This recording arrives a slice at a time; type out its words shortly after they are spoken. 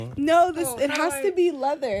one? No, it has to be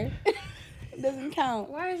leather. It doesn't count.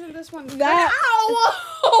 Why isn't this one?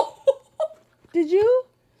 Ow! Did you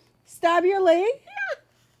stab your leg?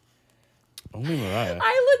 Only Mariah.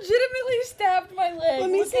 I legitimately stabbed my leg. Let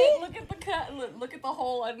me see. Look at the cut. Look at the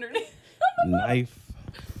hole underneath. Knife.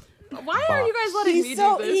 Why are you guys letting me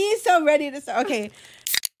do this? He's so ready to start. Okay.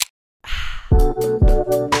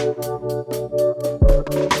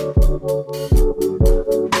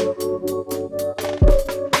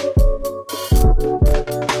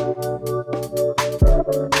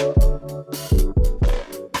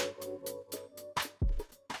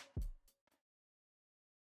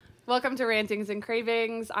 Welcome to Rantings and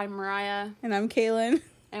Cravings. I'm Mariah. And I'm Kaelin.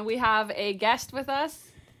 And we have a guest with us.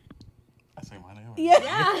 I say my name. Yeah.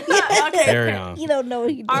 Okay. Perion. You don't know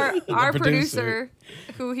what you do. Our producer.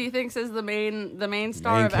 who he thinks is the main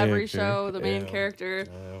star of every show, the main character.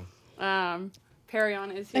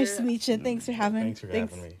 Perion is here. Nice to meet you. Thanks for having me. Thanks for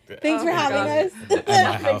having me. Thanks for having us. At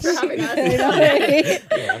my house. Thanks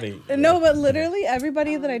for having us. No, but literally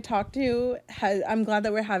everybody that I talk to I'm glad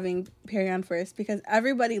that we're having Perion first because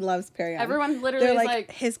everybody loves Perion. Everyone literally They're is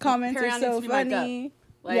like his comments Perion are so needs to be mic'd funny.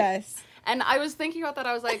 Like, yes. And I was thinking about that.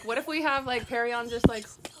 I was like, what if we have like Perion just like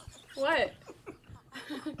what?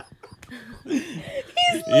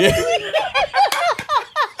 He's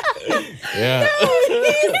Yeah.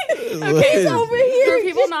 Okay, he's over here.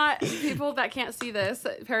 For people that can't see this,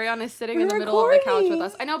 Perion is sitting in the middle of the couch with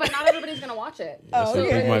us. I know, but not everybody's gonna watch it. Oh, okay.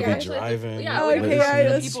 People might be Actually, driving. Yeah, okay,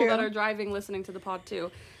 there's that's people true. that are driving listening to the pod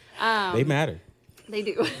too. They matter. They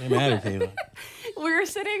do. They matter, Kaelin. We're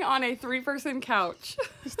sitting on a 3-person couch.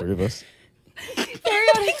 There's 3 of us.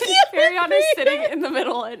 Perion is sitting in the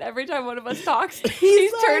middle, and every time one of us talks,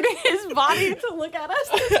 he's like, turning his body to look at us.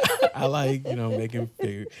 I like, making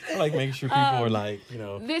sure people are like,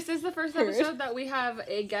 This is the first episode that we have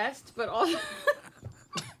a guest, but also...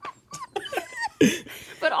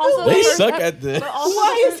 They suck at this.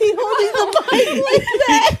 Why is he holding the mic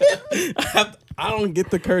like that? I don't get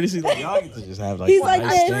the courtesy. Like, y'all get to just have He's like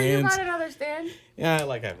nice this. stands. You got another stand? Yeah, I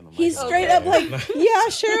like having the mic. He's straight up like, yeah,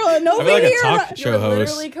 Cheryl, and over I feel like here. a talk show You're host.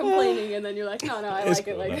 literally complaining, and then you're like, no, I It's like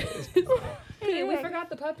it cool, like no, this. Hey, we forgot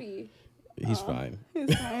the puppy. He's fine.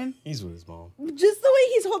 He's fine. He's with his mom. Just the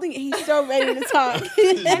way he's holding it, he's so ready to talk.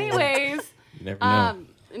 Anyways, You never know.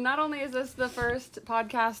 not only is this the first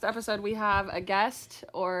podcast episode, we have a guest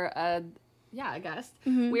or a guest.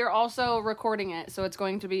 Mm-hmm. We are also recording it, so it's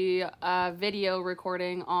going to be a video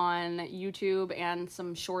recording on YouTube and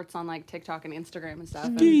some shorts on like TikTok and Instagram and stuff.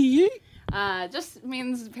 And, just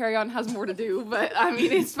means Perion has more to do, but I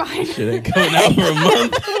mean it's fine. Shit ain't coming out for a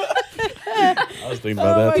month. I was thinking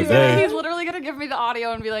about that today. He's literally gonna give me the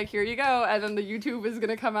audio and be like, "Here you go," and then the YouTube is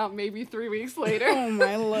gonna come out maybe 3 weeks later. Oh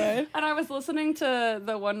my lord! And I was listening to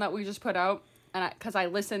the one that we just put out, and because I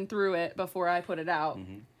listened through it before I put it out.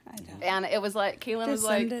 Mm-hmm. And it was like Kaelin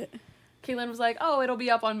was like, "Oh, it'll be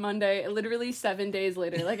up on Monday." Literally 7 days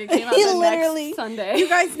later, like it came out the next Sunday. You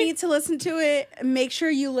guys need to listen to it. Make sure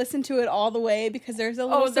you listen to it all the way because there's a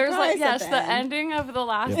little surprise. The ending of the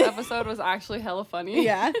last episode was actually hella funny.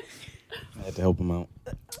 Yeah, I had to help him out.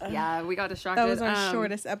 Yeah, we got distracted. that was our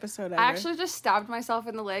shortest episode ever. I actually just stabbed myself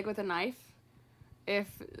in the leg with a knife. If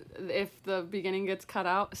the beginning gets cut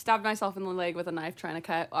out, stabbed myself in the leg with a knife trying to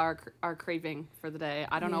cut our craving for the day.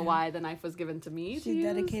 I don't know why the knife was given to me. She's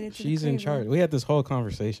dedicated to She's in charge. We had this whole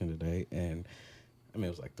conversation today, and it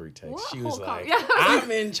was like 3 texts. She was like, I'm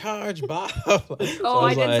in charge, Bob. I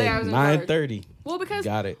did say I was in charge. 9:30. Well, because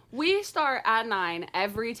got it. We start at 9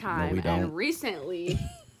 every time, No, we don't. and recently,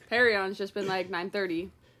 Perion's just been like 9:30. 9:30.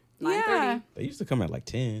 Yeah. They used to come at like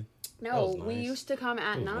 10. No, That was we nice. used to come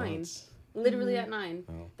at That was 9. once. Literally at 9.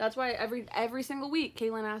 Oh. That's why every single week,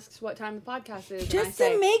 Kaelin asks what time the podcast is. Just and I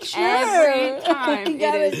say, to make sure. Every time You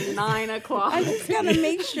gotta- it is 9 o'clock. I just gotta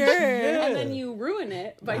make sure. And then you ruin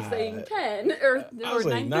it by saying 10 or I was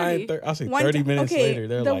like 9:30. I'll say 30 minutes later.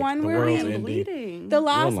 They're the like, one the where world's we- ending. bleeding. The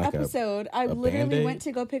last like episode, I a literally Band-Aid? went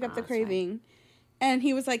to go pick up the it's fine. craving. And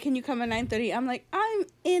he was like, "Can you come at 9:30?" I'm like, "I'm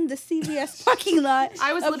in the CVS parking lot.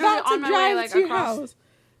 I was literally about to on my way, drive like, to your across- house."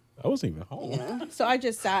 I wasn't even home. So I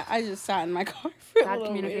just sat in my car for a Bad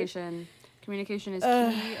little communication. Communication is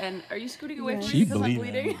key. And are you scooting away from me She because I'm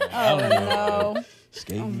bleeding. bleeding? Oh no!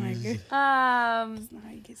 Scabies. Oh my god! Um, That's not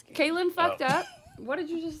how you get scabies. Kaelin fucked up. What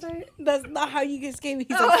did you just say? That's not how you get scabies.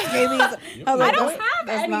 He's like, scabies. I was I like, don't that's- have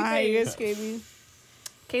That's not how you anything. get scabies.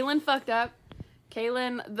 Kaelin fucked up.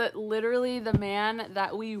 Kaelin, literally the man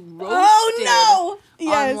that we roasted Oh no!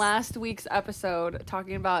 Yes. on last week's episode,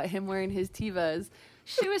 talking about him wearing his Tevas.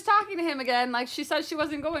 She was talking to him again, like she said she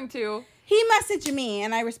wasn't going to. He messaged me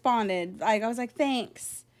and I responded. Like I was like,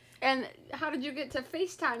 thanks. And how did you get to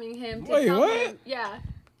FaceTiming him? Wait, what? Him? Yeah.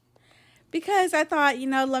 Because I thought,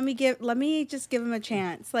 let me just give him a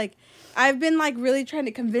chance. Like, I've been like really trying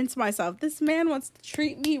to convince myself this man wants to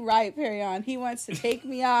treat me right, Perion. He wants to take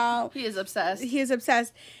me out. He is obsessed.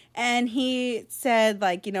 And he said,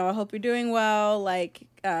 like, I hope you're doing well. Like,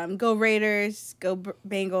 go Raiders, go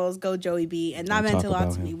Bengals, go Joey B. And that meant a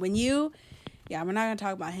lot to me. When you, we're not going to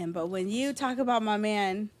talk about him, but when you talk about my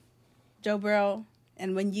man, Joe Burrow,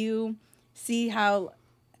 and when you see how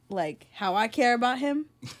I care about him,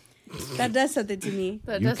 that does something to me.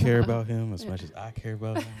 You care about him as much as I care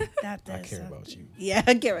about him. That does. I care about you. Yeah,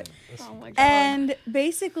 I get it. Oh my God. And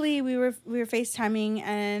basically, we were FaceTiming,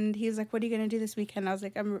 and he was like, "What are you gonna do this weekend?" I was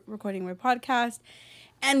like, "I'm recording my podcast,"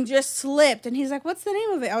 and just slipped. And he's like, "What's the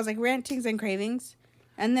name of it?" I was like, "Rantings and Cravings."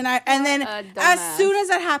 And then as soon as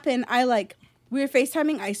that happened, we were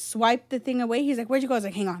FaceTiming. I swiped the thing away. He's like, "Where'd you go?" I was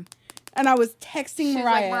like, "Hang on." And I was texting Mariah.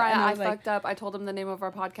 Like, Mariah, and I fucked up. I told him the name of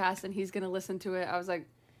our podcast, and he's gonna listen to it. I was like,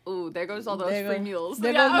 ooh, there goes all those free meals.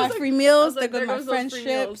 There goes my free meals. There goes my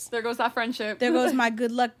friendships. There goes that friendship. There goes my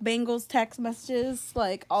good luck Bengals text messages.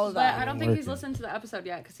 Like, all of that. But I don't think he's listened to the episode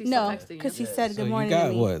yet because he's still texting you. Because he said good morning you got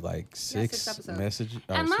to me. what, like six messages?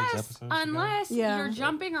 Unless you're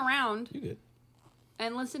jumping around. You good.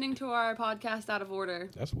 And listening to our podcast out of order.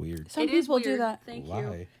 That's weird. Some people do that. Thank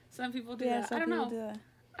you. Some people do that. I don't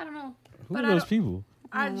know. Who are those people?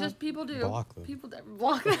 People do. Block them. People that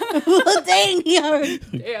block them. Well, dang,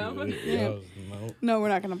 Damn. No, we're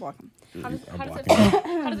not gonna block them. How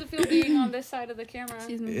does it feel being on this side of the camera?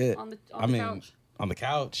 Excuse me. On the couch. On the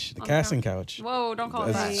couch, the casting couch. Whoa! Don't call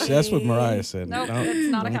it that. That's what Mariah said. No,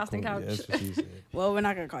 it's not a casting couch. That's what she said. Well, we're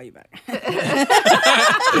not gonna call you back.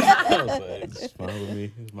 It's fine with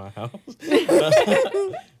me. It's my house.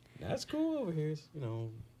 That's cool over here. It's,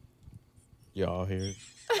 y'all here.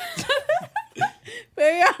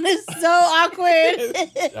 Perion is so awkward.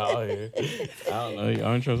 Y'all here. I don't know. You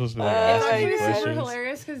aren't supposed to be It's actually questions. super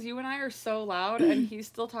hilarious because you and I are so loud, and he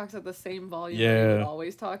still talks at the same volume that Yeah. he would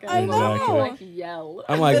always talk at. I know. Exactly. Like yell.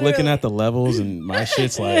 I'm like looking at the levels, and my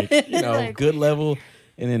shit's like, good level,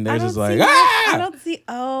 and then they're just like, I don't see.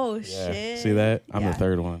 Oh, yeah. shit. See that? I'm the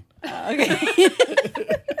third one. Okay.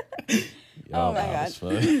 Oh my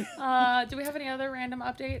God. Do we have any other random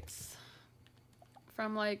updates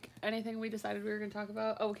from like anything we decided we were going to talk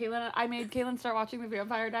about? Oh, I made Kaelin start watching the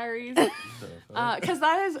Vampire Diaries. Because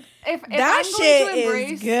that is if that I'm shit going to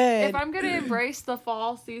embrace, is good. If I'm going to embrace the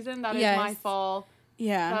fall season, that is my fall.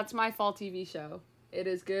 Yeah, that's my fall TV show. It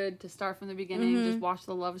is good to start from the beginning. Just watch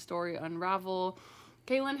the love story unravel.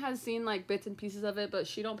 Kaelin has seen like bits and pieces of it, but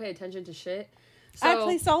she don't pay attention to shit. So, I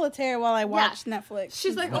play solitaire while I watch Netflix.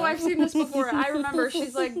 She's like, oh, I've seen this before. I remember.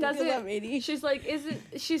 She's like, she's like,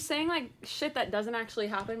 she's saying like shit that doesn't actually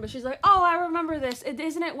happen, but she's like, oh, I remember this.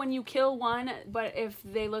 Isn't it when you kill one, but if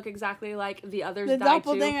they look exactly like the others die too? The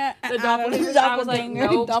doppelganger. I was like,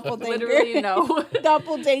 no, literally no.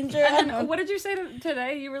 Doppelganger. And then, what did you say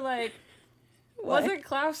today? You were like, wasn't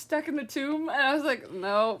Klaus stuck in the tomb? And I was like,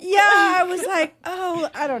 no. Yeah, I was like, oh,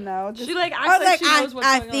 I don't know. She like acts like she knows what's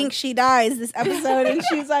going on. I think she dies this episode, and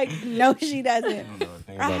she's like, no, she doesn't.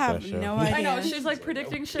 I have no idea. I know, she's like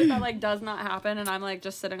predicting shit that like does not happen, and I'm like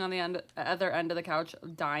just sitting on the other end of the couch,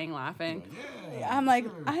 dying laughing. I'm like,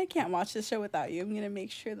 I can't watch this show without you. I'm gonna make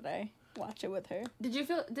sure that I watch it with her. Did you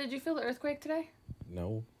feel the earthquake today?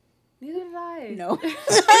 No. Neither did I. No. Sorry.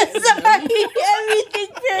 Everything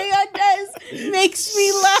Perion does makes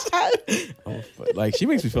me laugh. Like, she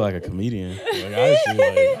makes me feel like a comedian.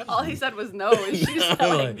 Like, all he said was no, and she's like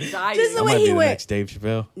dying. Just the way he went. Next Dave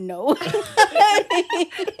Chappelle. No. Does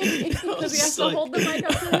he have to hold the mic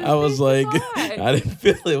up to his I was like, Why? I didn't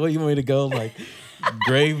feel it. What, you want me to go like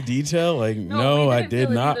grave detail? Like, no, I did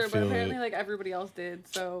not feel it. But apparently, like everybody else did.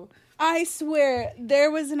 So. I swear, there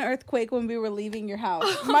was an earthquake when we were leaving your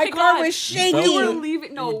house. My car was shaking. We were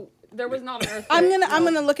leaving. No, there was not an earthquake. I'm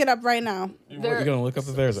gonna look it up right now. You're gonna look up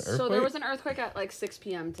if there's an earthquake? So there was an earthquake at like 6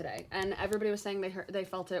 p.m. today, and everybody was saying they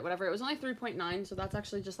felt it. Whatever. It was only 3.9, so that's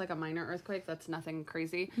actually just like a minor earthquake. That's nothing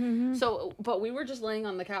crazy. Mm-hmm. So, but we were just laying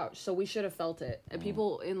on the couch, so we should have felt it. And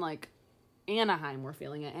people in like Anaheim were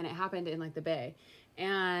feeling it, and it happened in like the Bay,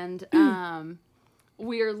 and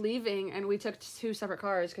we are leaving, and we took 2 separate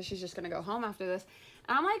cars because she's just going to go home after this.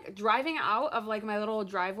 And I'm, like, driving out of, like, my little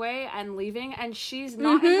driveway and leaving, and she's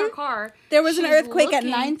not in her car. There was an earthquake at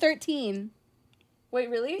 9:13. Wait,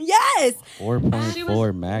 really? Yes!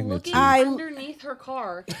 4.4 magnitude. Underneath her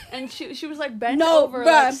car, and she was, like, bent over,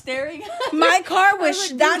 like, staring. My car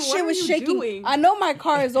was, that shit was shaking. Doing? I know my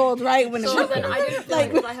car is old, right? When so then I didn't feel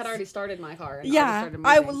like, because I had already started my car. And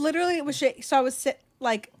I literally was shaking. So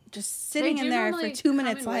like just sitting They in do there for normally 2 come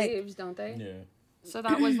minutes, in like waves, don't they? Yeah. So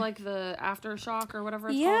that was like the aftershock or whatever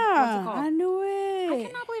it's called. yeah, What's it called? I knew I it.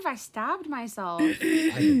 cannot believe I stabbed myself. I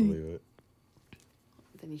can believe it.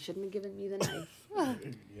 Then you shouldn't have given me the knife.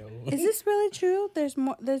 Is this really true? There's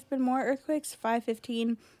been more earthquakes.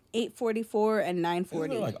 5:15, 8:44, and 9:40. Isn't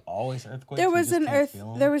there like always earthquakes? There We was just an can't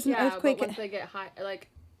feel 'em? there was an Yeah, earthquake. but once they get high, like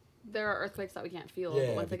there are earthquakes that we can't feel. Yeah,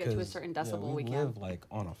 but once they get to a because, certain decibel, we live can't. like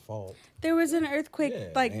on a fault. There was an earthquake Yeah,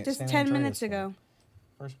 like just San 10 Andreas minutes fault. ago.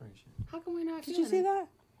 First grade shit. How can we not Did feel you see it? that?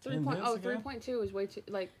 3 10 point, minutes oh, ago? 3.2 is way too,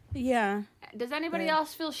 like, Yeah. does anybody Yeah.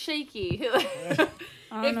 else feel shaky? I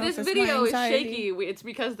don't If know this it's video my is anxiety. shaky, it's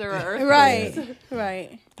because there are earthquakes.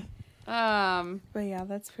 Right. But yeah,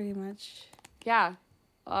 that's pretty much. Yeah.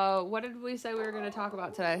 What did we say we were going to talk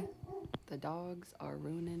about today? The dogs are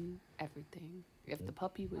ruining everything. If the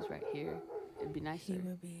puppy was right here, it'd be He nicer.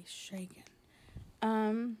 would be shaken.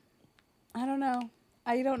 I don't know.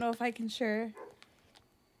 I don't know if I can share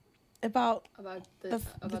about About the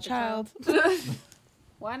the child.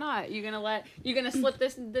 Why not? You gonna slip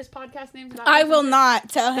this podcast name to that? I person? will not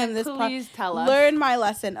tell him Then this. please tell us. Learn my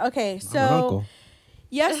lesson. Okay, I'm an so uncle.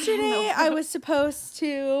 yesterday I was supposed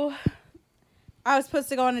to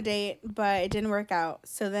go on a date, but it didn't work out.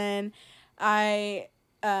 So then I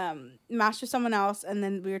matched with someone else, and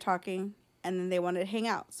then we were talking, and then they wanted to hang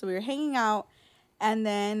out. So we were hanging out, and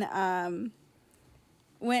then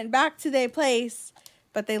went back to their place,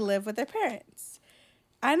 but they live with their parents.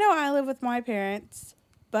 I know I live with my parents,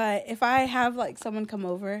 but if I have like someone come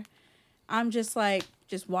over, I'm just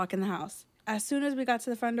walk in the house. As soon as we got to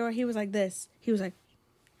the front door, he was like this. He was like,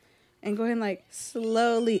 and going like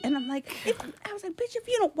slowly. And I'm like, I was like, bitch, if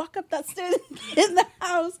you don't walk up that stairs in the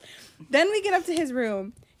house. Then we get up to his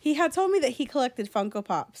room. He had told me that he collected Funko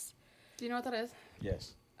Pops. Do you know what that is?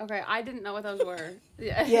 Yes. Okay, I didn't know what those were.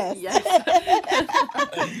 Yeah. Yes. Yes.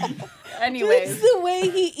 Anyways, Just the way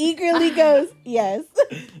he eagerly goes, yes.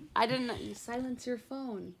 I didn't. You silence your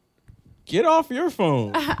phone. Get off your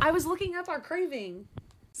phone. I was looking up our craving.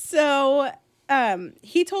 So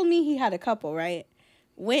he told me he had a couple, right?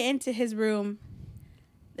 Went into his room.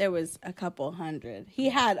 There was a couple hundred. He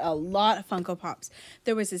had a lot of Funko Pops.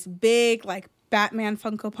 There was this big, like, Batman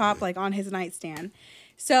Funko Pop, like, on his nightstand.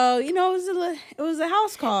 So, you know, it was a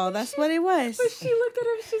house call. That's what it was. But she looked at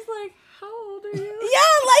him. She's like, "How old are you?"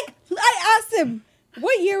 Yeah, like, I asked him,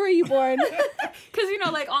 what year were you born? Because, you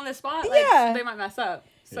know, like, on the spot, like, Yeah. they might mess up.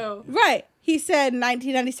 So, Right. He said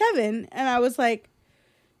 1997. And I was like,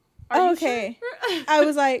 are you okay. sure? I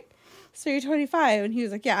was like, so you're 25? And he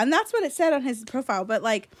was like, yeah. And that's what it said on his profile. But,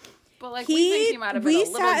 like, But, like, we think he might have been a we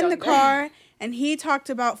little sat in the younger. car and he talked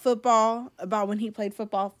about football, about when he played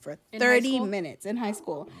football for In high 30 school? minutes in high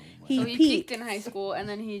school. So he peaked. peaked in high school, and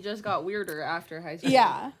then he just got weirder after high school.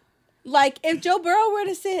 Yeah. Like, if Joe Burrow were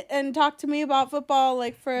to sit and talk to me about football,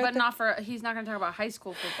 like, But he's not going to talk about high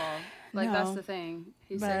school football. Like, that's No. the thing.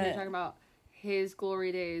 He said he's But- talking about his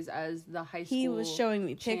glory days as the high school he was showing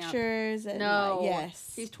me champ. pictures. And No. like,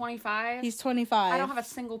 yes. He's 25? He's 25. I don't have a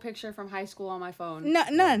single picture from high school on my phone.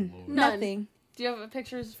 None. None. Nothing. Do you have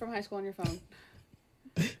pictures from high school on your phone?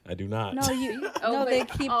 I do not. No, you. Oh, no, but- they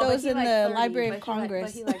keep oh, but those he in like the 30, Library but of he like-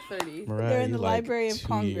 Congress. But he like 30. Mariah, They're in you the like Library of 2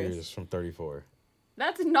 Congress. years from 34.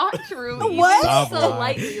 That's not true. What? Even Stop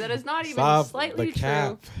slightly. That is not even Stop slightly the true.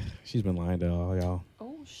 cap. She's been lying to all y'all.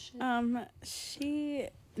 Oh,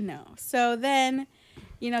 shit. No. So then,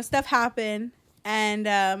 you know, stuff happened,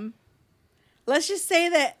 and let's just say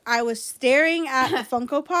that I was staring at the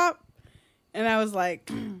Funko Pop, and I was like,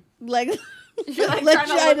 You're like let's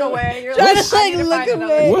trying to look away. You're trying like, to, I like, need to look find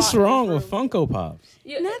another away. What's spot in wrong this with room. Funko Pops?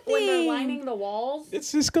 When they're Nothing. lining the walls.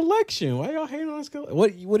 It's his collection. Why y'all hating on his collection?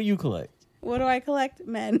 What do you collect? What do I collect?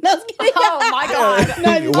 Men. No, I was kidding. Oh my god.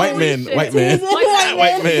 No, white holy men, shit. white men,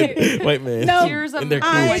 White men. white men. No. Tears of In their my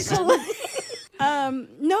I clothes.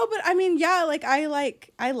 collect. No, but I mean, yeah, like I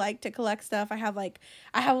like to collect stuff. I have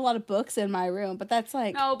a lot of books in my room, but that's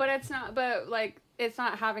like No, but it's not. But like, it's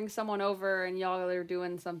not having someone over and y'all are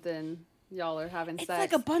doing something. Y'all are having it's sex.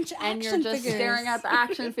 like a bunch of and action you're just figures. staring at the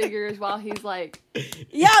action figures while he's like,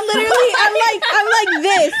 Yeah, literally, I'm like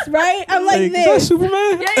this, right? I'm like Is that this. Superman? yeah,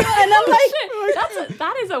 you're like, And I'm oh, like- shit.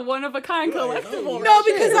 That is a one of a kind collectible. No,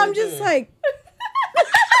 because I'm just like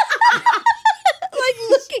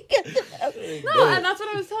looking at them. No, and that's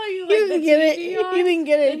what I was telling you. Like, You didn't get it. TV on, You didn't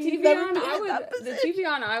get it. The You've TV never on, been I in that would. The position. TV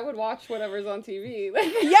on, I would watch whatever's on TV.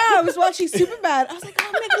 Yeah, I was watching Superbad. I was like,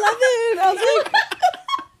 oh, McLovin. I was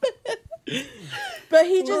like, but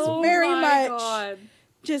he just Oh very my much God.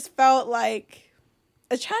 just felt like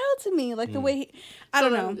a child to me. Like the way I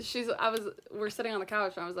don't know. We're sitting on the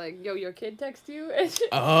couch and I was like, yo, your kid text you?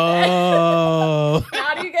 Oh.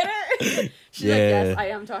 How do you get it? She's like, yes, I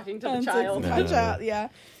am talking to the child. My child, yeah.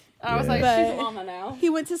 I was like, she's a mama now.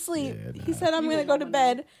 He went to sleep. Yeah, nah. He said, I'm going to go to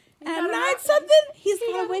bed. At 9-something, he's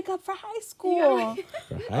got to wake up for high school.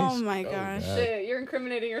 Oh, my gosh. Shit, you're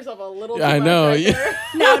incriminating yourself a little too I much know. right there.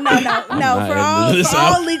 No. For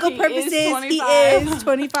all legal purposes, he is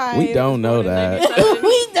 25. We don't know that.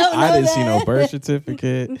 We don't know I didn't that. see no birth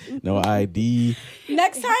certificate, no ID.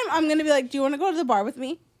 Next time, I'm going to be like, do you want to go to the bar with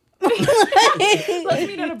me? Let's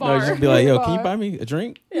meet at a bar. No, just be like, yo, can you buy me a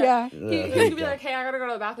drink? Yeah. He could be like, hey, I gotta go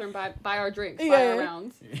to the bathroom, buy our drinks, buy our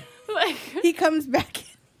rounds. Like, he comes back.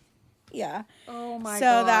 Yeah. Oh my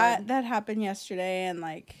god. So that happened yesterday, and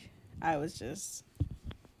like, I was just.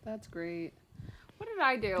 That's great. What did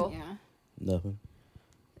I do? Yeah. Nothing.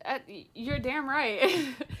 You're damn right.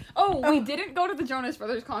 We didn't go to the Jonas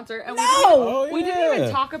Brothers concert, and we didn't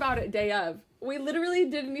even talk about it day of. We literally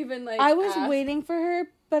didn't even like. I was waiting for her,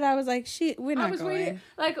 but I was like, we're not going. Waiting.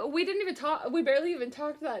 Like, we didn't even talk. We barely even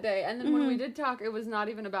talked that day, and then when we did talk, it was not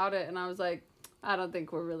even about it. And I was like, I don't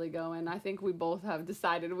think we're really going. I think we both have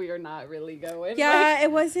decided we are not really going. Yeah,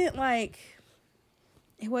 it wasn't like.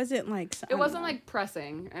 It wasn't like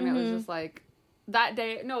pressing, and it was just like. That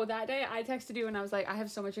day I texted you and I was like, I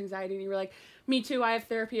have so much anxiety, and you were like, me too, I have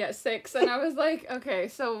therapy at 6, and I was like, okay,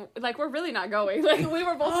 so like we're really not going. Like we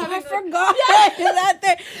were both. I forgot that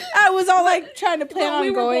day. I was all like trying to plan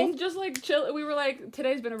on going. We were both just like chill. We were like,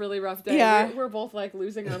 today's been a really rough day. Yeah, we're both like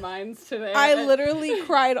losing our minds today. I literally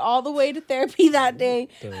cried all the way to therapy that day.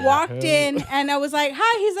 Walked in and I was like,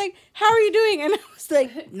 hi. He's like, how are you doing? And I was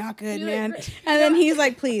like, not good, man. Like, and then he's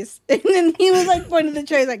like, please. And then he was like pointing to the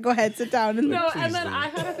chair. He's like, go ahead, sit down. And and then I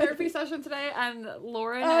had a therapy session today, and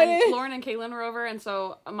Lauren and Kaelin were over, and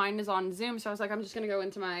so mine is on Zoom. So I was like, I'm just gonna go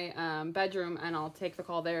into my bedroom and I'll take the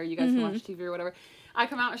call there. You guys can watch TV or whatever. I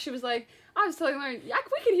come out and she was like, I was telling Lauren,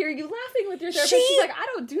 we could hear you laughing with your therapist. She's like, I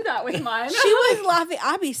don't do that with mine. She was laughing.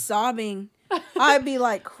 I'd be sobbing. I'd be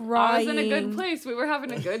like crying. I was in a good place. We were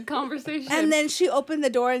having a good conversation. And then she opened the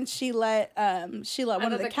door and she let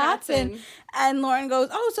one of the cats in. And Lauren goes,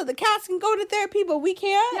 oh, so the cats can go to therapy, but we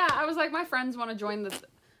can't? Yeah, I was like, my friends want to join the...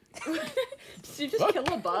 Did you just kill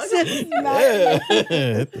a bug?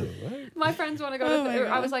 My friends want to go to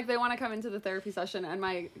I was like, they want to come into the therapy session, and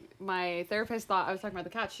my therapist thought I was talking about the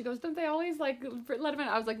cats. She goes, don't they always like let them in?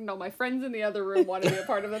 I was like, no, my friends in the other room want to be a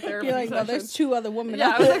part of the therapy You're like, session. No, there's 2 other women.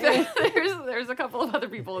 Yeah, I was like, there's a couple of other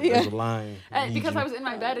people in There's a line. And because I was in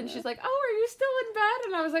my bed, and she's like, oh, are you still in bed?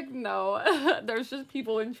 And I was like, no, there's just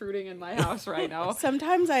people intruding in my house right now.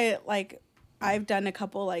 Sometimes I've done a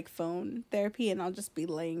couple like phone therapy, and I'll just be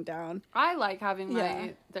laying down. I like having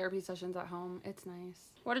my therapy sessions at home. It's nice.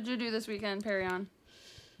 What did you do this weekend, Perion?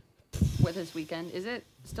 With this weekend, is it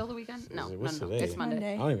still the weekend? No, it's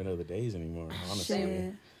Monday. I don't even know the days anymore, honestly.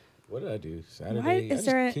 Shit. What did I do Saturday? I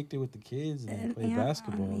just kicked it with the kids and played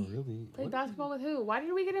basketball. Really? Played basketball with who? Why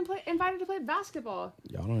did we get invited to play basketball?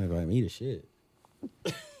 Y'all don't invite me to shit.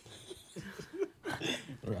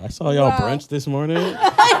 I saw y'all brunch this morning.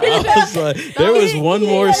 I was like, there was one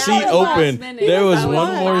more seat open. There was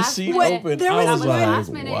one more seat open. There was wow. There was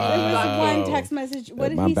one text message. What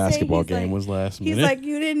did he say? My basketball game was last minute. He's like,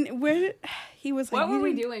 you didn't. He was like, what were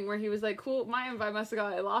we doing? Where he was like, cool, my invite must have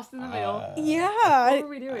got lost in the mail. Yeah. What were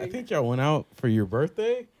we doing? I think y'all went out for your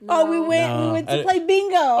birthday. No. Oh, we went to play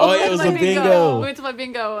bingo. Oh, yeah, it was a bingo. We went to play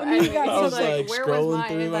bingo. And I was like, where was my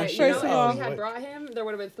invite? First of all, if we had brought him, there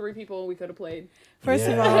would have been 3 people we could have played. First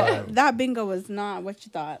of all, that bingo was not what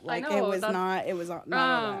you thought. Like, I know, it was not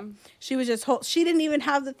that. She was just she didn't even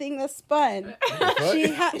have the thing that spun.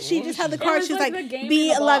 She just had the card. She was like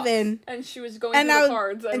B11, and she was going through the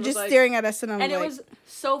cards and just staring at us, and it was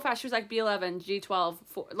so fast. She was like B11, G12,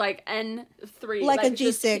 like N3, like a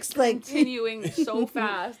G6, like continuing so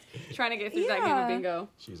fast, trying to get through that game of bingo.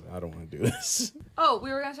 She's like, I don't want to do this. Oh,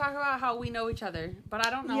 we were gonna talk about how we know each other, but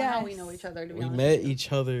I don't know how we know each other. To be honest, we met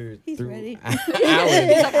each other. He's through ready.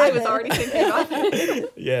 Like, I was already thinking about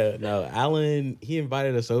it. Yeah, no, Alan, he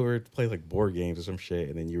invited us over to play like board games or some shit,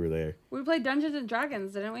 and then you were there. We played Dungeons and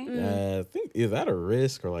Dragons, didn't we? I think, is that a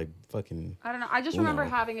Risk or like fucking... I don't know. I just remember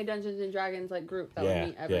having a Dungeons and Dragons like group that would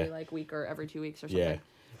meet every like week or every 2 weeks or something. Yeah,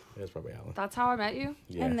 that's probably Alan. That's how I met you?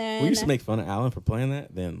 Yeah. And then, we used to make fun of Alan for playing that,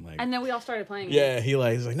 and then we all started playing it. Yeah, he's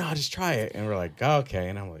like, no, just try it. And we're like, oh, okay.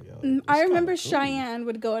 And I'm like, yo. I remember Cheyenne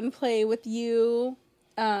would go and play with you.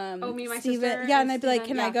 Me, my sister. Yeah, and I'd be like,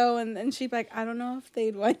 can I go? And then she'd be like, I don't know if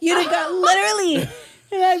they'd want you to go. Literally.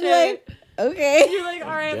 And I'd be like, okay. You're like, all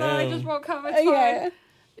right, well, I just won't come. It's fine.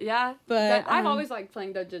 Yeah, But I've always liked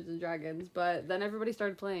playing Dungeons and Dragons, but then everybody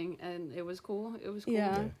started playing, and it was cool. It was cool.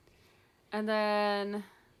 Yeah. And then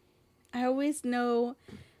I always know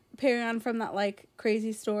Perion from that like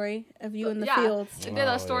crazy story of you in the fields. She did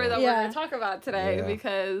a story that we're going to talk about today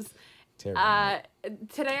because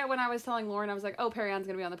today when I was telling Lauren, I was like, oh, Perion's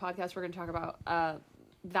going to be on the podcast. We're going to talk about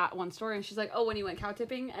that one story. And she's like, oh, when you went cow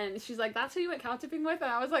tipping? And she's like, that's who you went cow tipping with?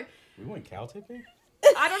 And I was like... We went cow tipping?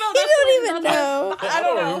 I don't know. You don't even know. I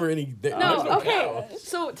don't remember any... No, okay.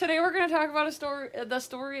 So today we're going to talk about the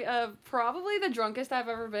story of probably the drunkest I've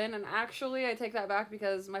ever been. And actually, I take that back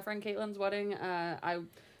because my friend Caitlin's wedding, I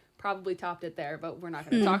probably topped it there, but we're not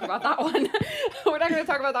going to talk about that one. We're not going to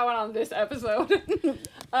talk about that one on this episode.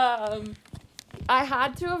 I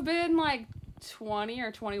had to have been like 20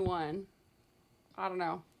 or 21. I don't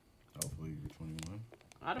know. Hopefully you're 21.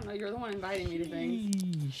 I don't know. You're the one inviting me to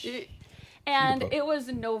things. And it was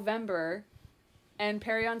November, and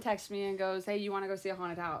Perion texts me and goes, hey, you want to go see a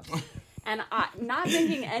haunted house? And I, not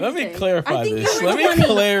thinking anything. Let me clarify this.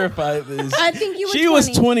 I think you were 20. She was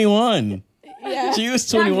 21. Yeah. She was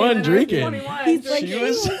 21 drinking. 21. He's like, She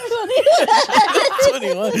was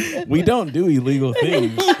 21. We don't do illegal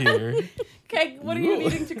things here. Okay, what are you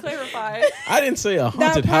needing to clarify? I didn't say a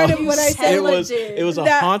haunted part house. of what I said it was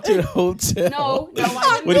a haunted hotel. No,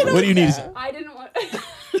 I didn't. What do you need to say? I didn't want...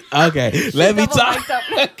 Okay, let me talk.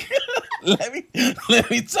 let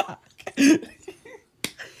me talk.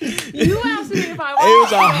 You asked me if I It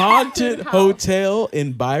was a haunted hotel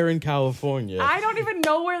in Byron, California. I don't even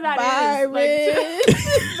know where that is.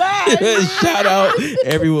 Byron. Shout out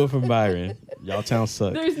everyone from Byron. Y'all town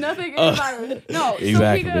suck. There's nothing in Byron. No,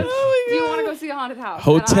 exactly. So he goes, do you want to go see a haunted house?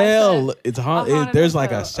 Hotel. Said, It's haunted. There's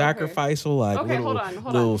like a hotel. sacrificial Hold on.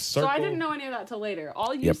 circle. So I didn't know any of that till later.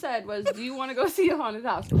 All you said was, do you want to go see a haunted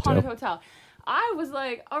house? Haunted hotel. I was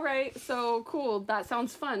like, all right, so cool. That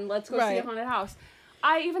sounds fun. Let's go see a haunted house.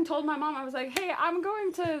 I even told my mom, I was like, hey, I'm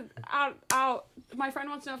going to out. My friend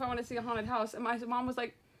wants to know if I want to see a haunted house. And my mom was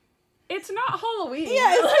like, it's not Halloween.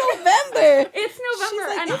 Yeah, it's November. It's November.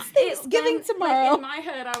 She's like, and it's Thanksgiving tomorrow. Like, in my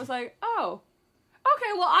head, I was like, oh,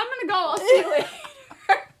 okay, well, I'm going to go. I'll see you later.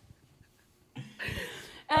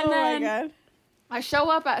 And then my God. I show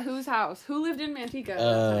up at whose house? Who lived in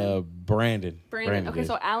Manteca? Brandon. Okay,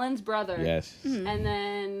 so Alan's brother. Yes. Mm-hmm. And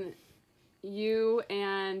then you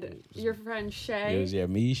and your friend Shay. It was,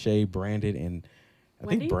 me, Shay, Brandon, and I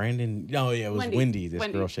think Brandon. No, it was Wendy. This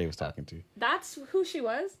girl Shay was talking to. That's who she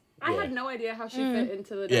was? I had no idea how she fit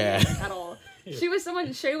into the dynamic at all. She was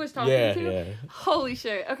someone Shay was talking to. Yeah. Holy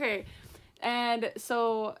shit. Okay. And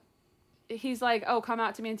so he's like, oh, come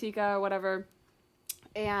out to Manteca or whatever.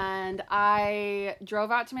 And I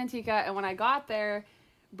drove out to Manteca, and when I got there,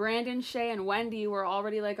 Brandon, Shay, and Wendy were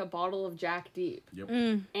already like a bottle of Jack deep. Yep.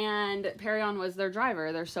 And Perion was their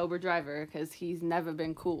driver, their sober driver, because he's never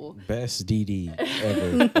been cool. Best DD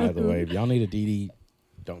ever, by the way. If y'all need a DD,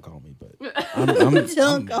 don't call me, but I'm He's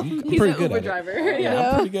pretty an good Uber at driver. it. Yeah,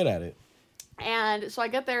 I'm pretty good at it. And so I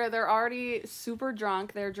get there, they're already super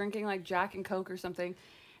drunk. They're drinking like Jack and Coke or something.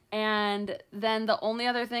 And then the only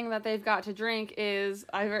other thing that they've got to drink is,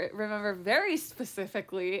 I remember very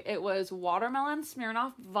specifically, it was watermelon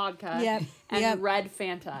Smirnoff vodka and red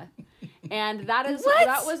Fanta. And that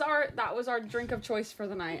was our drink of choice for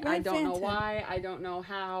the night. Red I don't know Fanta. why. I don't know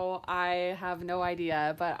how. I have no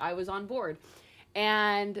idea, but I was on board.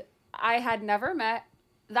 And I had never met,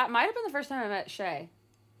 that might have been the first time I met Shay.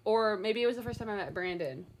 Or maybe it was the first time I met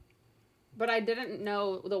Brandon. But I didn't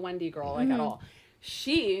know the Wendy girl, like, at all.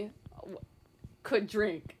 She could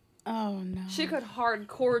drink. Oh, no. She could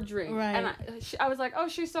hardcore drink. Right. And I was like, oh,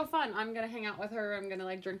 she's so fun. I'm going to hang out with her. I'm going to,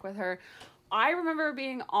 like, drink with her. I remember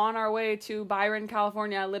being on our way to Byron,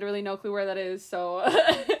 California. Literally no clue where that is, so...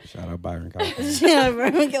 Shout out Byron,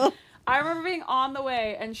 California. I remember being on the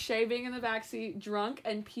way and Shay being in the backseat, drunk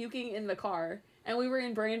and puking in the car. And we were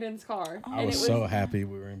in Brandon's car. I was so happy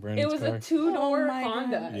we were in Brandon's car. It was a 2-door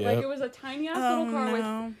Honda. Yep. Like, it was a tiny ass little car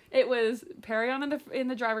with. It was Perion in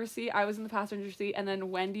the driver's seat. I was in the passenger seat, and then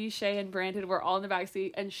Wendy, Shay, and Brandon were all in the back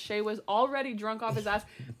seat. And Shay was already drunk off his ass,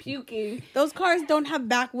 puking. Those cars don't have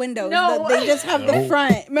back windows. No, they just have the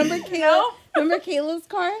front. Remember Kayla's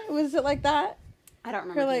car? Was it like that? I don't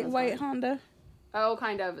remember. Her like white Honda. Oh,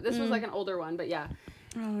 kind of. This was like an older one, but yeah.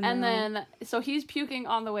 Oh, no. And then, so he's puking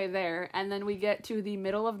on the way there, and then we get to the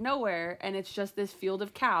middle of nowhere, and it's just this field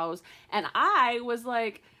of cows, and I was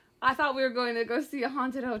like, I thought we were going to go see a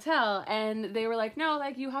haunted hotel, and they were like, no,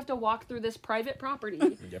 like, you have to walk through this private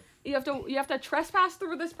property. Yep. You have to trespass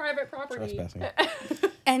through this private property.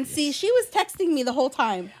 Trespassing. And see, she was texting me the whole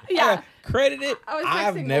time. Yeah. Credit it. I was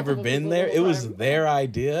I've texting never multiple been people there. the It whole was time. their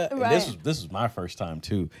idea. And Right. this was my first time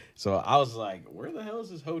too. So I was like, where the hell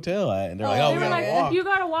is this hotel at? And they're like, oh, They we were gotta like, walk. you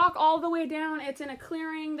gotta walk all the way down. It's in a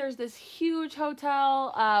clearing. There's this huge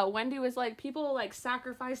hotel. Wendy was like, people like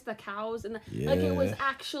sacrifice the cows, and like it was Yeah.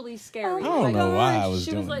 actually scary. I don't Like, know why I was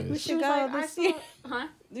she doing was like, this. she was We should like, go I this saw, year. huh?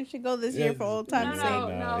 You should go this year Yeah, for old No, time's sake.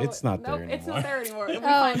 No, it's not there It's anymore. not there anymore. We Oh,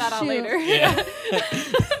 find that out shoot. later. Yeah.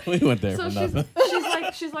 We went there So for nothing.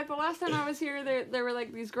 she's like the last time I was here, there were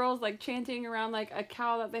like these girls like chanting around like a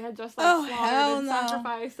cow that they had just like Oh, slaughtered hell and no.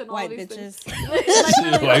 sacrificed and all White these bitches.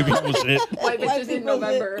 things. White people shit. White bitches in people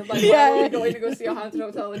November. shit. Like, Yeah. why are we going to go see a haunted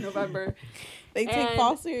hotel in November? They take And-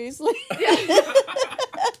 fall seriously.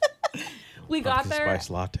 We got The there. spice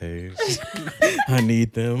lattes. I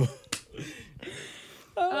need them.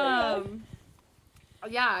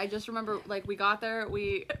 Yeah, I just remember like we got there,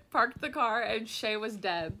 we parked the car, and Shay was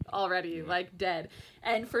dead already, like dead.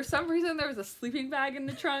 And for some reason, there was a sleeping bag in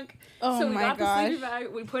the trunk. Oh so we my got gosh. the sleeping bag,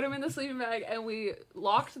 we put him in the sleeping bag, and we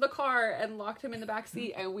locked the car and locked him in the back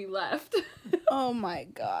seat, and we left. Oh my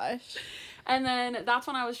gosh. And then that's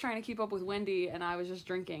when I was trying to keep up with Wendy, and I was just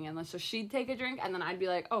drinking. And so she'd take a drink, and then I'd be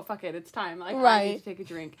like, oh, fuck it, it's time. Like, I need Right. to take a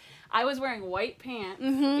drink. I was wearing white pants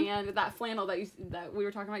and that flannel that we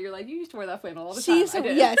were talking about. You're like, you used to wear that flannel all the time. She used I to,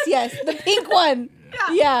 did. yes, the pink one.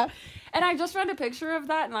 Yeah. And I just found a picture of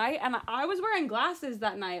that night, and I was wearing glasses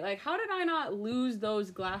that night. Like, how did I not lose those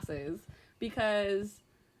glasses? Because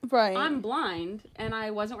Right. I'm blind, and I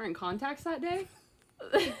wasn't wearing contacts that day.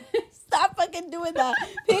 Stop fucking doing that.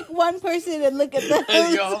 Pick one person and look at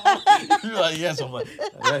the You're like, yes. I'm like,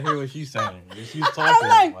 I hear what she's saying. She's talking.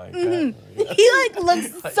 I'm like, that. He like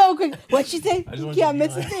looks so quick. What'd she say? I just want Can't you to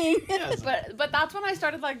miss be a like- thing. Yes. But that's when I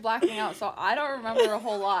started, like, blacking out, so I don't remember a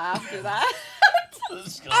whole lot after that.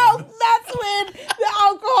 Oh, that's when the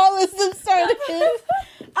alcoholism started.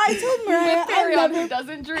 I told Mariah Perion, I who never,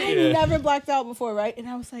 doesn't drink. Yeah. never blacked out before, right? And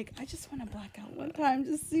I was like, I just want to black out one time,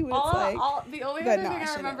 just see what it's like. The only But other no, I thing I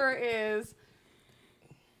shouldn't. remember is,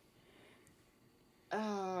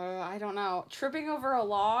 I don't know, tripping over a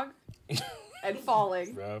log and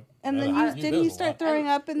falling. Bro. And then I- you didn't you does a start lot. throwing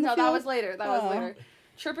up in the No, field? that was later. That was Oh. later.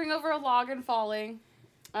 Tripping over a log and falling.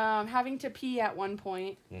 Having to pee at one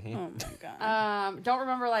point. Oh my god. Don't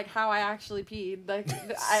remember like how I actually peed. Like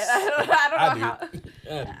I don't know how.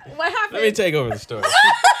 What happened? Let me take over the story.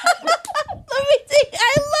 Let me see.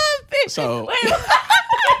 I love it. So, Wait,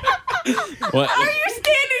 what? are you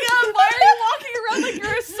standing up? Why are you walking around like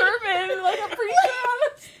you're a servant, like a preacher on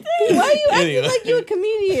the stage? Why are you acting Anyway. like you a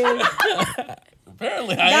comedian?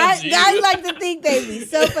 Apparently, I am. I Jesus. like to think they be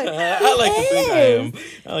so funny. I like to think I am.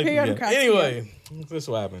 I like Period to across think. the Anyway, this is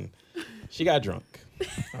what happened. She got drunk.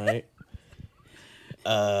 All right.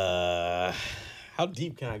 How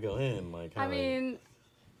deep can I go in? Like, how, I mean,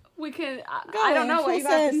 we can. Go I don't ahead, know what full you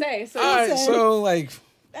have to send. say. So all right. send. So, like,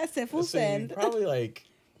 That's it. Full let's see, send. probably like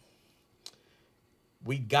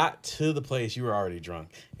we got to the place. You were already drunk,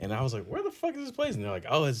 and I was like, "Where the fuck is this place?" And they're like,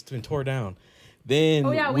 "Oh, it's been tore down." Then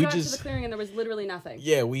oh yeah, we got just to the clearing and there was literally nothing.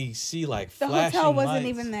 yeah, we see like The flashing hotel wasn't lights.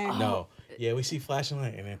 even there. No, yeah, we see flashing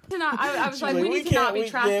light, and then I was she's like, we need to not be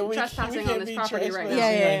trespassing we on can't this be property right trespassing now.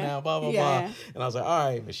 Yeah. now, blah blah Yeah. blah. And I was like, all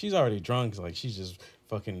right, but she's already drunk. Like she's just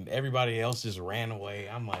fucking. Everybody else just ran away.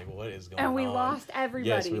 I'm like, what is going on? And we lost everybody.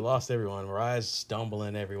 Yes, we lost everyone. Mariah's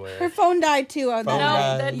stumbling Her everywhere. phone died too on Phone No,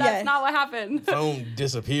 that. died. that's Yes. not what happened. Phone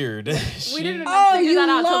disappeared. We didn't Oh, figure you that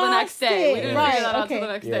out till the lost next day. We it. didn't Right, figure that out till okay.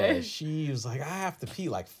 the next Yeah, day. she was like, I have to pee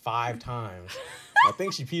like 5 times. I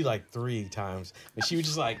think she peed like 3 times, but she would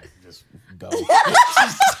just like just go.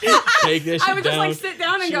 Just take that shit I would just down. like sit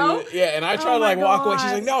down and She go. would- yeah, and I try Oh to like my walk away. She's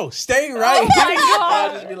God. like, no, stay right. Oh my I'll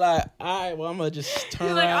God. just be like, all right, well, I'm gonna just turn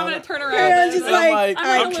He's like, around. I'm gonna turn Yeah, around. just And I'm like, like,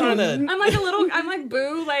 I'm I'm trying to. I'm like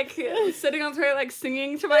Boo, like sitting on the toilet, like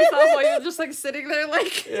singing to myself while you're just like sitting there,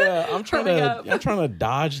 like Yeah, I'm trying turning to. up. I'm trying to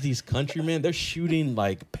dodge these countrymen. They're shooting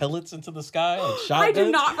like pellets into the sky, like shotguns. I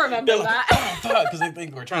do not remember They're like, that. because they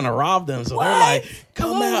think we're trying to rob them. So What? they're like,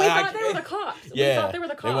 come Well, out. we I- thought they were the cops. Yeah, We thought they were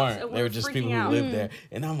the cops. weren't. and we They were just freaking people out. who lived there.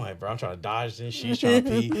 And I'm like, bro, I'm trying to dodge this. She's trying to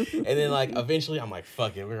pee. And then like eventually, I'm like,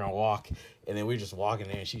 fuck it, we're gonna walk. And then we're just walking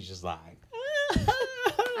there, and she's just like.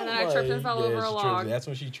 And then I tripped and fell over a she tripped. log. That's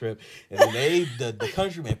when she tripped. And then the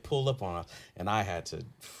countrymen pulled up on us, and I had to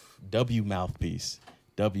W mouthpiece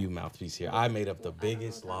here. I made up the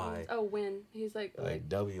biggest lie. Oh, win. He's like Like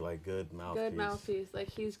W, like good mouthpiece. good mouthpiece. Like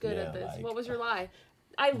he's good Yeah, at this. like- What was your lie?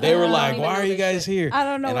 They were like, "Why are you guys here?" I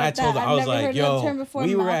don't know. And what I told them, I was like, "Yo,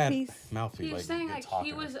 we were at mouthpiece." He was saying like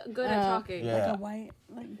he was good at talking. Yeah. Like a white,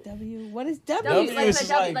 like W. What is W? W, like is the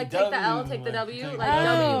W, like like take the L, take the W, like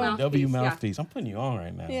W mouthpiece. W mouthpiece. I'm putting you on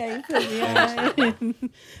right now. Yeah, you could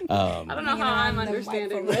be. I don't know how I'm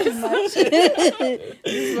understanding this. This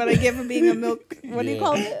is what I get for being a milk. What do you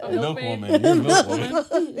call it? A milk woman. You're a milk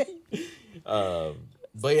woman.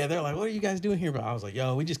 But yeah, they're like, "What are you guys doing here?" But I was like,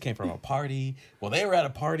 "Yo, we just came from a party." Well, they were at a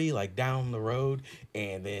party like down the road,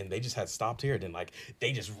 and then they just had stopped here. And then like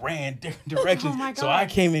they just ran different directions. Oh my God. So I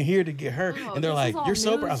came in here to get her, Oh, and they're this like, is all "You're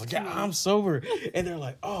sober?" I was news like, to "Yeah, me. I'm sober." And they're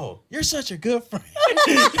like, "Oh, you're such a good friend."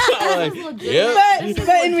 I'm like, "Yep."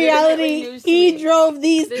 But in reality, news to he me. drove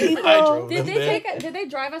these This- people. I drove Did them they there. did they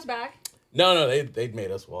drive us back? No, they made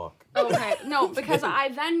us walk. Okay, no, because I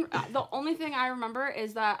then the only thing I remember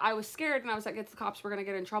is that I was scared and I was like, "It's the cops, we're gonna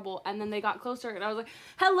get in trouble." And then they got closer and I was like,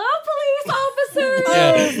 "Hello, police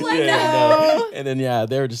officers!" No. And then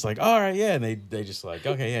they were just like, "All right, yeah," and they just like,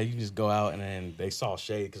 "Okay, yeah, you can just go out." And then they saw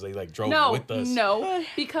Shay because they like drove with us. No,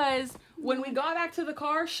 because when we got back to the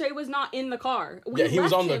car, Shay was not in the car. Yeah, he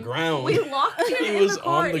was left on the him. ground. We locked him He in was the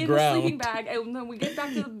car on the in ground. the sleeping bag, and then we get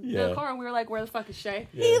back to the car and we were like, "Where the fuck is Shay?"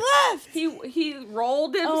 Yeah. He left. He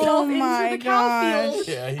rolled himself my into the cow gosh. field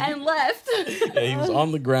Yeah, and left. Yeah, he was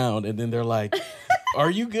on the ground, and then they're like,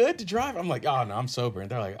 "Are you good to drive?" I'm like, "Oh no, I'm sober."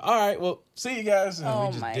 And they're like, "All right, well, see you guys."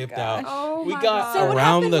 And we just dipped out. Oh We my got God. So what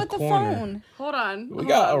around happened the with corner. the phone? Hold on. We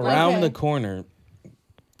got around Okay. the corner.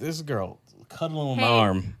 This girl cuddling on my Hey,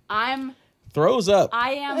 arm, throws up.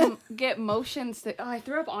 I am get motion sick. Oh, I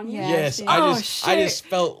threw up on you. Yeah. Yes, she- I Oh, just shit.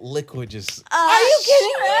 felt liquid. Just Are you kidding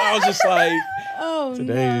me? I was just like, Oh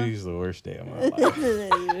today's the worst day of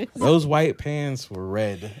my life. Those white pants were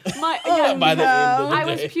red. By the end of the I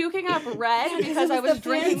day. was puking up red because it I was was the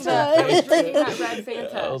drinking Fanta. that red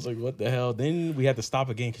Fanta. I was like, what the hell? Then we had to stop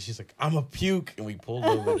again because she's like, I'm a puke. And we pulled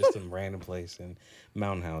over just some random place in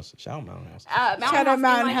Mountain House. Shout out Mountain House. Mountain House,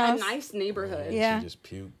 Mountain in, like, House. a nice neighborhood. And Yeah. She just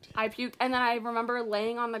puked. I puked, and then I remember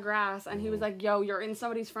laying on the grass, and he was like, "Yo, you're in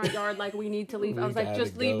somebody's front yard. Like, we need to leave." I We was like, gotta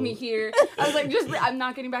 "Just leave go." me here." I was like, I'm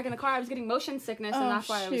not getting back in the car. I was getting motion sickness, and Oh, that's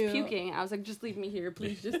why I was shoot. puking. I was like, "Just leave me here,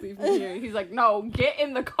 please. Just leave me here." He's like, "No, get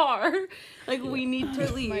in the car. Like, we need to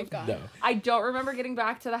leave." my God. No. I don't remember getting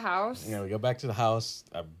back to the house. We go back to the house.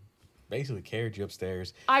 I basically carried you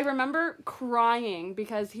upstairs. I remember crying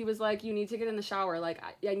because he was like, "You need to get in the shower. Like,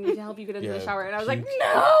 I need to help you get into the Yeah, shower." And I was like, puke. "No,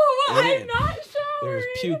 Yeah. I'm not There was showering."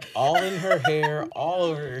 puke all in her hair, all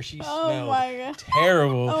over her. She Oh smelled my God.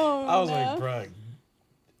 terrible. Oh, I was no. like, bro,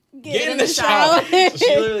 Get in the shower. So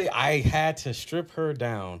she literally, I had to strip her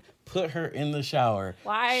down, put her in the shower.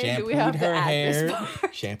 Why do we have to her add hair, this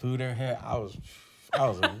part? shampooed her hair. I was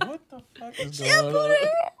like, what the fuck is going on?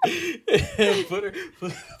 And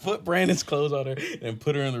put Brandon's clothes on her and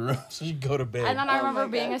put her in the room so she could go to bed. And then I Oh remember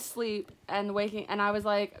my being God. asleep and waking, and I was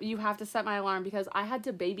like, "You have to set my alarm," because I had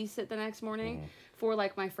to babysit the next morning for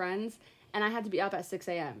like my friends, and I had to be up at 6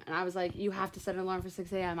 a.m. And I was like, "You have to set an alarm for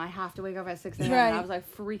 6 a.m. I have to wake up at 6 a.m. Right. And I was like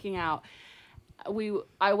freaking out.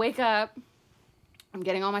 I wake up, I'm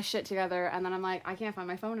getting all my shit together, and then I'm like, I can't find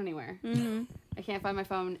my phone anywhere. Mm-hmm. I can't find my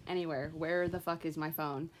phone anywhere. Where the fuck is my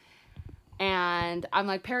phone? And I'm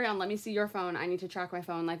like, Perion, let me see your phone. I need to track my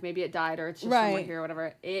phone. Like, maybe it died or it's just somewhere Right. here or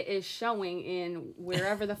whatever. It is showing in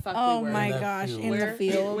wherever the fuck Oh we were. my In that gosh, field. in the Where?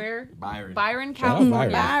 field. Where? Byron. Byron, Shout out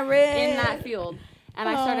California. Byron. In that field. And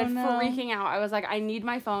I Oh, started no. freaking out. I was like, I need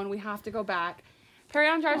my phone. We have to go back.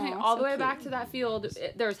 Perion drives me Aw, all so the way cute. back to that field.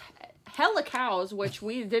 There's hella cows, which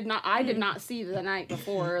I did not see the night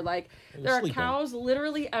before. Like, was there are sleeping. cows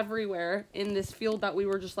literally everywhere in this field that we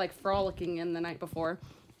were just like frolicking in the night before.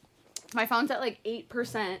 My phone's at like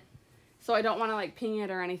 8%, so I don't want to like ping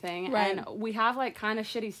it or anything. Right. And we have like kind of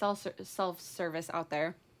shitty self-service out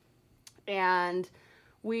there. And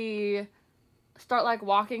we start like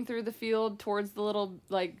walking through the field towards the little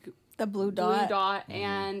like The blue blue dot. dot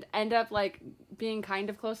and end up like being kind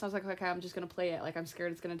of close. I was like, okay, I'm just gonna play it. Like, I'm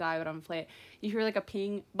scared it's gonna die, but I'm gonna play it. You hear like a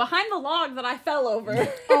ping behind the log that I fell over.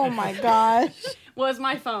 Oh my gosh. Was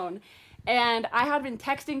my phone. And I had been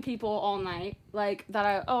texting people all night, like, that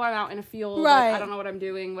I'm out in a field, Right. like, I don't know what I'm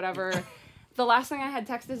doing, whatever. The last thing I had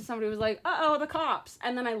texted to somebody was like, uh-oh, the cops.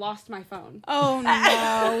 And then I lost my phone. Oh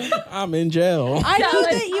no. I'm in jail. I Yeah, knew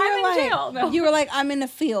like, that you I'm were in like, jail. No. you were like, I'm in a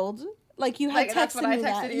field. Like you had Like, that's texted what I me texted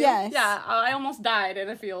that. you? Yes. Yeah, I almost died in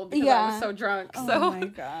a field because I Yeah. was so drunk. Oh So, my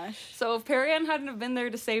gosh. so if Perion hadn't have been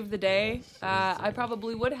there to save the day, I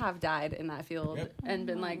probably would have died in that field and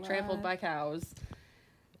been, like, trampled by cows.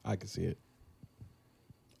 I can see it.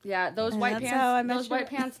 Yeah, those And white that's how I pants. met Those your- white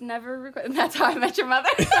pants never. That's how I met your mother.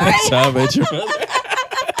 Sorry. That's how I met your mother.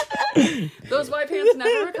 Those white pants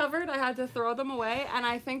never recovered. I had to throw them away, and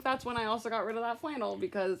I think that's when I also got rid of that flannel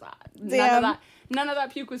because none of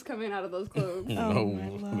that puke was coming out of those clothes. No,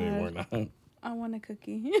 they were not. I want a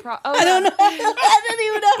cookie. I don't know. I don't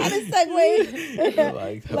even know how to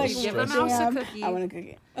segue. like give a mouse a cookie. I want a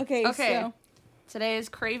cookie. Okay. So. Today's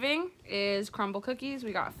craving is Crumbl Cookies.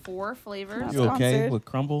 We got 4 flavors. You okay Sponsored. with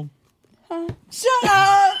Crumbl? Shut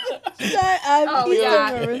up! Oh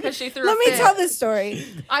yeah, because she threw. Let me tell this story.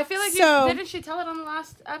 I feel like didn't she tell it on the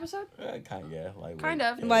last episode? Kind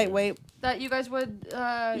of. Lightweight. That you guys would.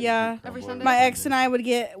 Every Sunday. My ex and I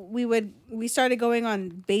we started going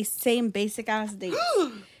on same basic ass dates.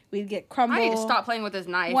 We'd get Crumbl. I need to stop playing with this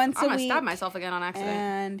knife. I'm gonna stab myself again on accident.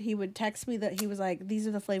 And he would text me that he was like, "These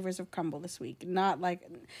are the flavors of Crumbl this week," not like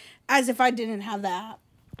as if I didn't have the app.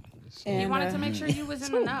 And, you wanted to make sure you was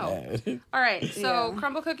in the know. All right, so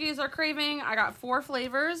Crumbl Cookies are craving. I got 4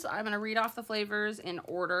 flavors. I'm going to read off the flavors in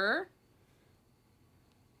order.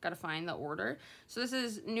 Got to find the order. So this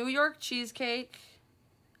is New York cheesecake,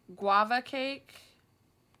 guava cake,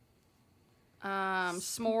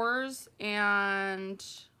 s'mores, and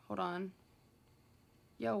hold on.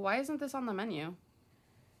 Yo, why isn't this on the menu?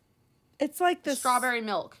 It's like the strawberry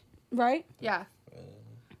milk. Right? Yeah.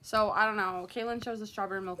 So, I don't know. Kaelin chose the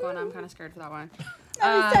strawberry milk one. I'm kind of scared for that one.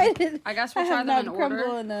 I'm excited. I guess we'll try them in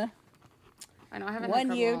order. I know, I haven't had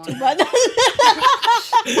Crumbl year, in 2 months.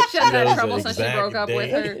 She hasn't had Crumbl since she broke up with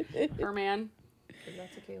her man. Give that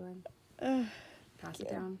to Kaelin. Pass it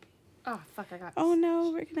down. Oh, fuck, I got Oh, no.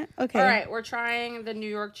 We're gonna... Okay. All right, we're trying the New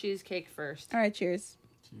York cheesecake first. All right, cheers.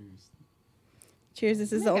 Cheers.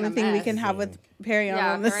 This is the only thing we can have with Perion.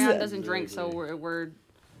 Yeah, on this. Perion doesn't drink, so we're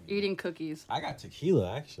eating cookies. I got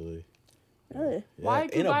tequila, actually. Really? Yeah, Why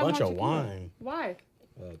did you and buy a bunch more of tequila? wine. Why?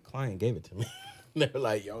 Client gave it to me. They were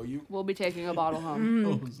like, yo, you... We'll be taking a bottle home. I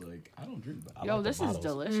was like, I don't drink, but I Yo, like this the is bottles.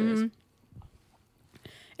 delicious.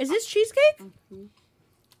 Is this cheesecake? Mm-hmm.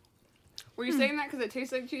 Were you saying that because it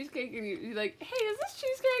tastes like cheesecake and you're like, hey, is this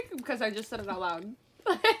cheesecake? Because I just said it out loud.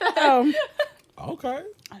 Oh. Okay.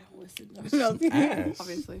 I don't listen. Ass.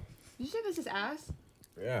 Obviously. Did you say this is ass?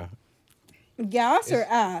 Yeah. Gas or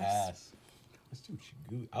It's ass? It's too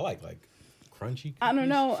good. I like crunchy cookies. I don't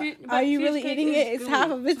know. But Are you really cheesecake eating is it? It's gooey. half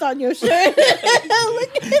of it's on your shirt. Look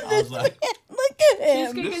at I this. was like, Look at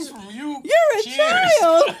him. Cheesecake this is from you. You're a Cheers.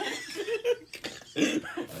 child. Like,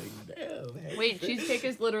 damn, Wait, cheesecake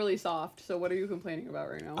is literally soft, so what are you complaining about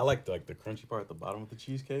right now? I like the crunchy part at the bottom of the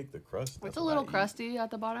cheesecake, the crust. It's a little crusty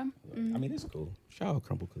at the bottom. I mean, it's cool. Shout out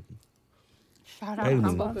Crumbl Cookie. Shout out Hey,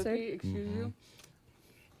 Crumbl Sponsored. Cookie, excuse you.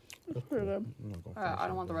 That's pretty good. I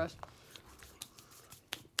don't want the rest.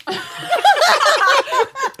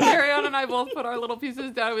 Perion and I both put our little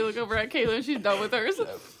pieces down. We look over at Kaelin. She's done with hers.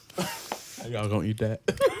 Y'all gonna eat that?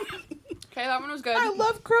 Okay, that one was good. I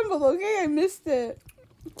love Crumbl, okay? I missed it.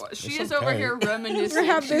 Well, she It's is over okay. here reminiscing.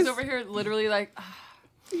 Have She's this- over here literally like,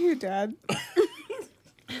 Your dad.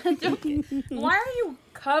 why are you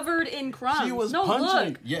covered in crumbs? She was no,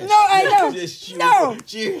 punching. look. Yes, No, I know. Yes, No.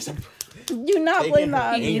 Cheers. Do not Taking blame her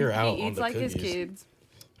that on me. anger out He on eats the like his cookies. kids.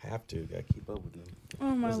 Have to. Gotta keep up with them.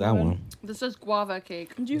 Oh my What's Lord. that one? This is guava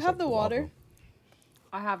cake. Do you have the water?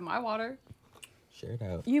 I have my water. Share it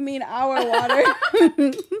out. You mean our water?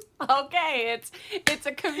 Okay, it's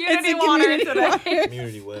a community It's a water community today. water.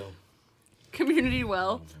 Community well. Community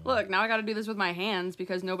well. Look, now I got to do this with my hands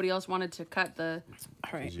because nobody else wanted to cut the.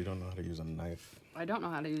 All right. Because you don't know how to use a knife. I don't know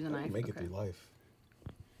how to use a knife. Make it Okay. through life.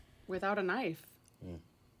 Without a knife.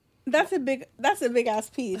 That's a big ass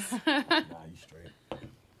piece. Nah, you straight.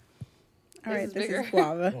 All right, is this bigger. is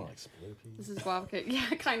guava. You want like split piece? This is guava cake. Yeah,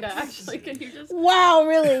 kind of actually. Can you just. Wow,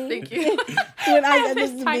 really? Thank you. When I said This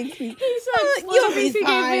this is a tiny- big piece. He said You'll split be piece. He gave me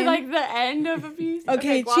fine. like the end of a piece.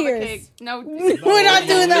 Okay, guava cheers. Cake. No. We're not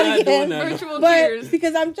doing that again. Virtual But cheers.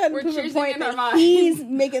 because I'm trying to We're prove a cheersing point in our that minds. he's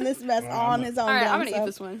making this mess on his own. All right, damn I'm gonna self. eat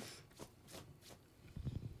this one.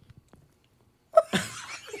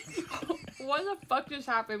 What the fuck just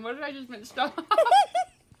happened? What did I just stop?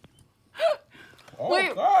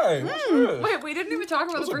 Wait. Okay. What's this? Wait, we didn't even talk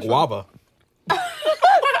about What's the a first guava? No,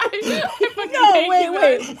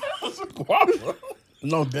 wait. What's a guava?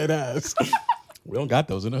 No, dead ass. We don't got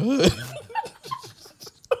those in the hood.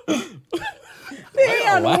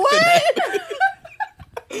 Period. Wow, What?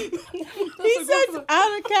 He said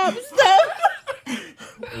out of cap stuff.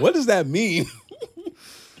 What does that mean?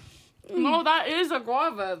 No, that is a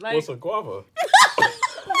guava. Like, What's a guava?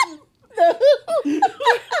 did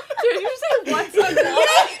you say what's a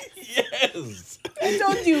guava? Yes. I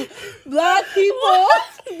told you, black people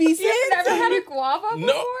be saying You've never had a guava before?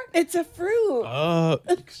 No. It's a fruit.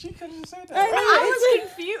 She could have said that. I was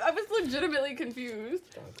confused. I was legitimately confused.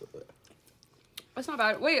 That's not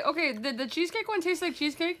bad. Wait, okay. Did the cheesecake one taste like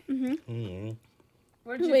cheesecake? Mm-hmm.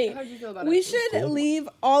 How'd you feel about it? We should leave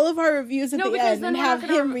all of our reviews at the end and have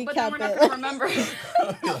him recap it. But then we're not going to remember.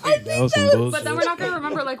 But then we're not going to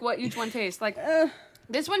remember like what each one tastes like.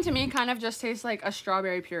 This one to me kind of just tastes like a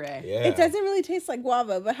strawberry puree. Yeah. It doesn't really taste like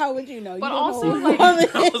guava, but how would you know? But you also, know like,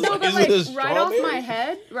 like right off my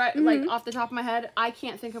head, like off the top of my head, I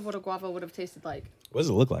can't think of what a guava would have tasted like. What does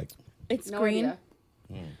it look like? It's No green. idea.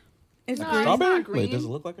 It's No, green. it's Strawberry? not green. Wait, does it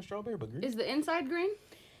look like a strawberry but green? Is the inside green?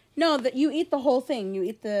 No, that you eat the whole thing. You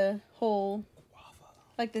eat the whole,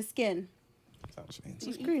 like the skin. Sounds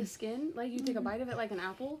fancy. You eat the skin? Like you take a bite of it like an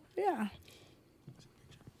apple? Yeah.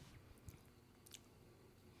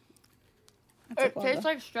 It tastes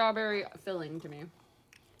like strawberry filling to me.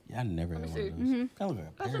 Yeah, I never had one of those. Mm-hmm. Kind of look like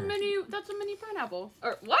a That's pear. a mini pineapple.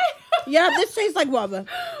 Or what? Yeah, this tastes like guava.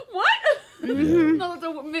 What? Mm-hmm. No, it's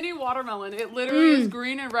a mini watermelon. It literally is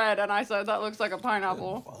green and red, and I said that looks like a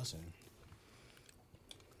pineapple.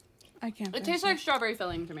 I can't. It tastes like strawberry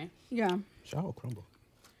filling to me. Yeah. Shout out Crumbl.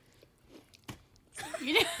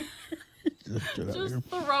 Just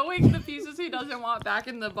throwing the pieces he doesn't want back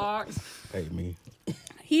in the box. Hey, me.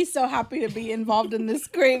 He's so happy to be involved in this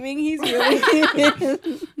craving. He's really.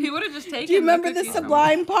 He would have just taken. Do you remember the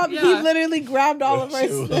Sublime Pop? Yeah. He literally grabbed all of our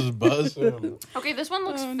It was buzzing. Okay, this one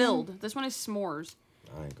looks filled. This one is s'mores.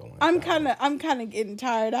 I ain't going. I'm kind of getting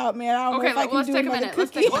tired out, man. I don't know Okay, if I can let's do take a another minute.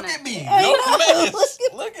 Let's cookie. take a Look minute. at me. No mess.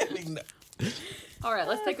 Look at me. All right,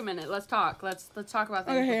 let's take a minute. Let's talk. Let's talk about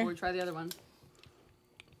things Okay. before we try the other one.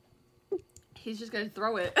 He's just gonna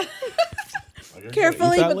throw it.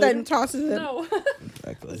 Carefully, but then tosses it. No,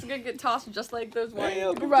 Exactly. it's gonna get tossed just like those wine. Hey,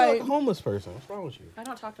 Right. right. Homeless person. What's wrong with you? I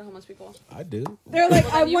don't talk to homeless people. I do. They're like,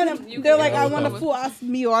 Well, then you I can- want you to. They're can like, go I with want a them. full ass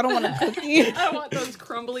meal. I don't want a cookie. I don't want those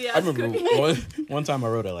crumbly I ass remember cookies. one time I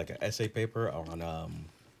wrote an essay paper on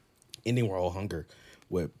ending world hunger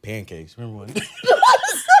with pancakes. Remember when?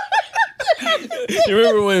 You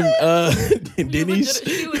remember when Denny's?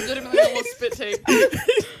 She legitimately almost spit take.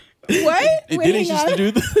 What? Wait, Denny's hang used on.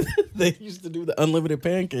 to do they used to do the unlimited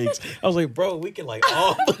pancakes. I was like, bro, we can like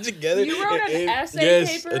all put together. You wrote an essay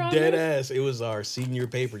yes, paper a on dead this? ass. It was our senior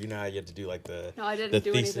paper. You know how you had to do like the No, I didn't the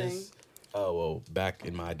do thesis. anything. Oh well, back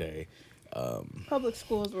in my day. Public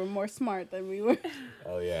schools were more smart than we were.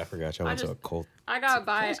 Oh yeah, I forgot y'all went to a cult. I got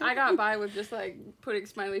by with just like putting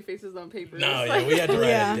smiley faces on paper. No, It's yeah, like- we had to write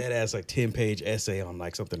Yeah. a dead ass like 10-page essay on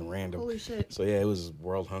like something random. Holy shit. So yeah, it was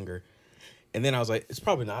world hunger. And then I was like, it's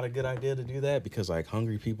probably not a good idea to do that because like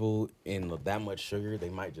hungry people in that much sugar, they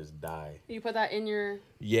might just die. You put that in your...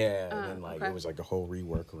 Yeah, and then like okay. it was like a whole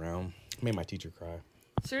rework around. Made my teacher cry.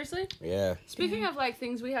 Seriously? Yeah. Speaking of like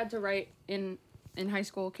things we had to write in high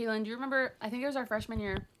school, Kaelin, do you remember, I think it was our freshman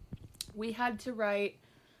year, we had to write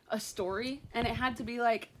a story and it had to be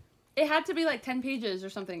like 10 pages or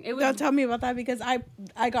something. It was... Don't tell me about that because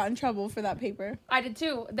I got in trouble for that paper. I did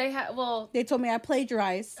too. They told me I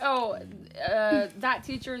plagiarized. Oh, that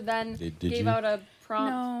teacher then Did gave you? out a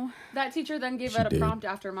prompt. No. That teacher then gave She out a did. prompt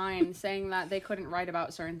after mine saying that they couldn't write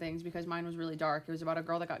about certain things because mine was really dark. It was about a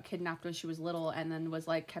girl that got kidnapped when she was little and then was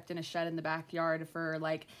like kept in a shed in the backyard for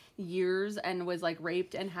like years and was like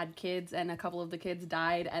raped and had kids and a couple of the kids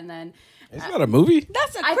died and then It's not a movie.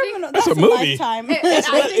 That's a I think criminal. that's That's a a movie. lifetime.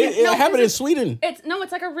 It happened in Sweden.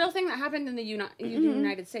 it's like a real thing that happened in the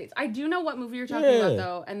United States. I do know what movie you're talking about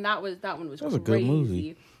though, and that one was was a crazy. good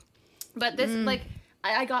movie. But this like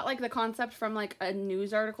I got like the concept from like a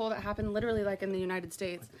news article that happened literally like in the United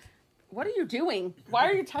States. What are you doing? Why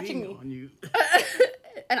are you touching me? On you.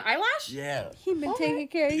 An eyelash? Yeah. He's been taking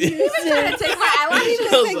care of you. Trying to take my eyelash. He's I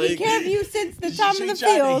been was taking like- care of you since the time of the She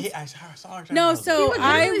tried to field. hit- I saw her trying No, to- so He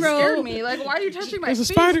I legitimately wrote- scared me. Like, why are you touching my There's a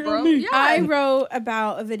face, spider bro? on me. Yeah. I wrote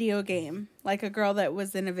about a video game, like a girl that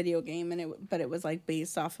was in a video game, but it was like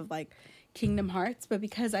based off of like Kingdom Hearts. But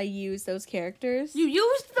because I used those characters, You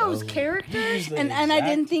used those Oh. characters? and I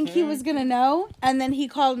didn't think he was gonna know, and then he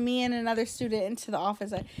called me and another student into the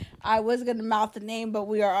office. I was gonna mouth the name, but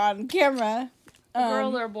we are on camera. A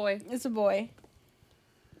girl or a boy? It's a boy.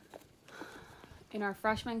 In our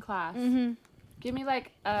freshman class. Mm-hmm. Give me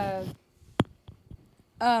like God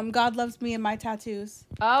loves me and my tattoos.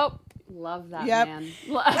 Oh, love that Yep. man.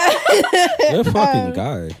 That fucking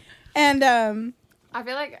guy. And I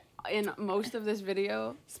feel like in most of this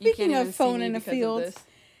video, Speaking you can't of even phone see me in the because of field, this.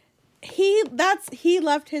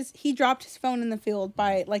 he dropped his phone in the field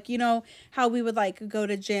by like, you know how we would like go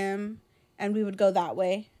to gym and we would go that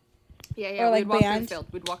way. Yeah, or, like, we'd walk through band. the field.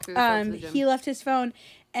 We'd walk through the field to the gym. He left his phone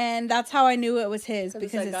And that's how I knew it was his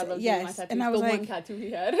because and I was like, one tattoo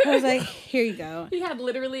he had. I was like, here you go. He had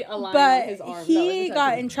literally a line on his arm. But he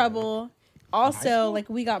got in trouble. Also, like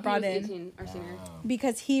we got brought in 18, our senior.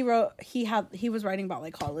 because he was writing about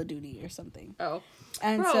like Call of Duty or something. Oh,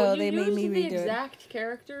 and so they made me redo the exact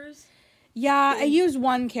characters. Yeah, I used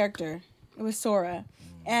one character. It was Sora,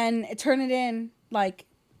 and turn it in like,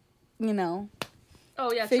 you know.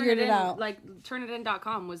 Oh yeah, figured it out. Like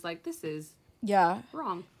turnitin.com was like, this is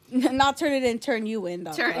wrong. Not turn it in, turn you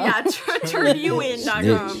in.com.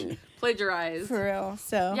 turnyouin.com. Plagiarize. For real.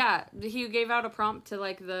 So yeah, he gave out a prompt to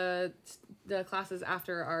like the classes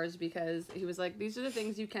after ours because he was like, these are the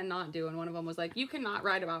things you cannot do, and one of them was like, you cannot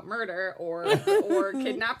write about murder or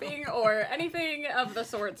kidnapping or anything of the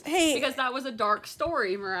sorts. Hey, because that was a dark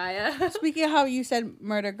story, Mariah. Speaking of how you said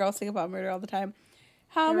murder, girls think about murder all the time.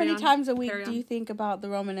 How many times a week do you think about the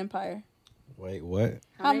Roman Empire? Wait, what?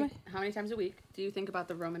 How many times a week do you think about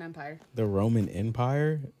the Roman Empire? The Roman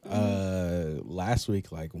Empire? Last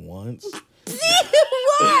week, like once.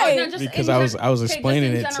 Why? No, because I was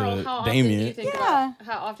explaining it to Damien. How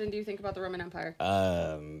often do you think about the Roman Empire?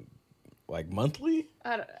 Like monthly?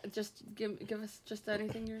 Just give us just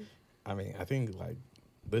anything you're... I mean, I think like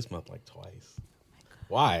this month like twice.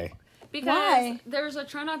 Why? Because there's a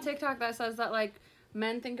trend on TikTok that says that like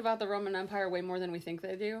men think about the Roman Empire way more than we think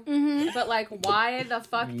they do. Mm-hmm. But like, why the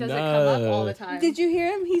fuck does it come up all the time? Did you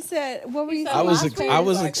hear him? He said, "What were you saying?" I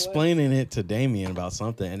was explaining it to Damien about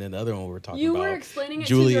something, and then the other one we were talking about. You were explaining it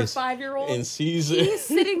Julius to your 5-year-old in season. He's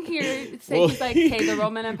sitting here saying he's like, "Hey, the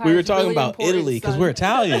Roman Empire." We were talking really about important, Italy because we're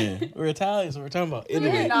Italian. We're Italian, so we're talking about Italy.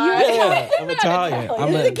 Yeah, I'm Italian.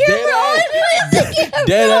 I'm a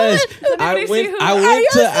dead ass. I went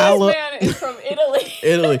to Alabama. Is from Italy.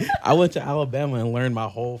 Italy. I went to Alabama and learned my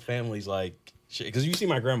whole family's like shit. Because you see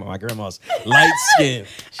my grandma. My grandma's light skinned.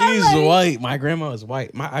 She's white. My grandma is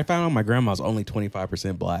white. I found out my grandma's only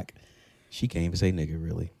 25% black. She can't even say nigga,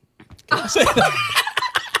 really. Can't say that.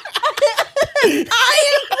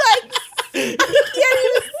 I am like, you can't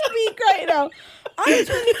even speak right now. I'm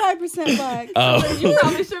 25% black. Oh, you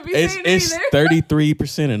probably should be saying it's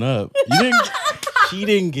 33% and up. She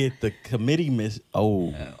didn't get the committee you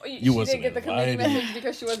didn't get the committee message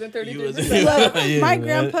because she wasn't 33%. Look, my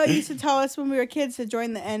grandpa used to tell us when we were kids to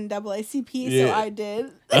join the NAACP, so I did.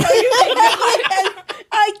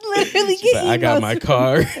 I literally get I got my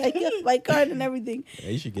card. I got my card and everything.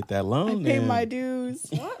 Yeah, you should get that loan. I pay my dues.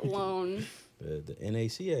 What loan? The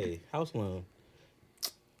NACA house loan.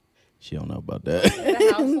 She don't know about that.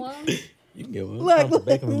 The house loan? You can get one. Look,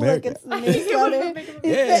 Bank of America.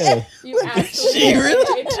 Yeah. You actually She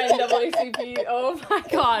really? NAACP. Oh my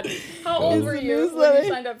god. How old were you when you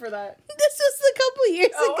signed up for that? This was a couple years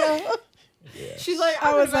ago. Yeah. She's like,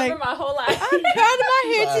 I remember my whole life. I'm proud of my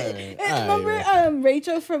hair too. And remember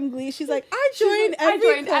Rachel from Glee? She's like, I joined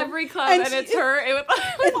every club and it's her. It was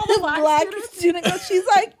all the black student girl. She's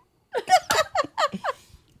like,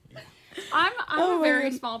 I'm a very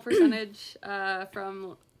small percentage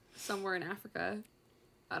from somewhere in Africa.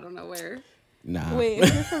 I don't know where. Nah. Wait,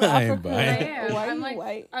 if you're from Africa, I am. why are I'm you like,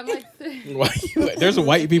 white? I'm like, there's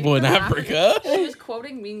white people in Africa. She was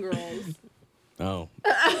quoting Mean Girls. Oh,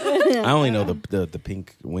 I only know the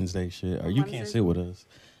Pink Wednesday shit. Or you can't sit with us.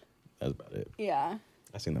 That's about it. Yeah.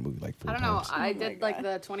 I seen that movie like 4 times. I don't know. I did like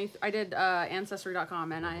the 20. I did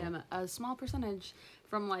Ancestry.com, and I am a small percentage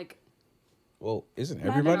from like. Well, isn't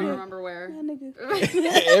everybody? I don't remember where. I'm a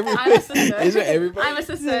sister. Isn't everybody? I'm a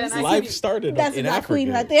sister. Life started that's in Black Africa.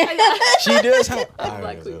 Queen right there. She does have.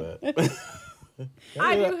 Black Queen.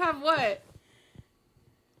 I do have what?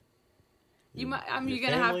 You're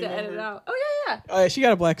gonna have to edit it out. Oh yeah. Oh yeah, she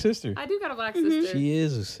got a black sister. I do got a black sister. She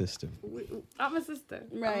is a sister. I'm a sister.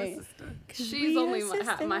 Right. She's only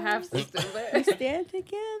my half sister. But We stand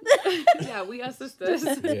together. Yeah, we are sisters.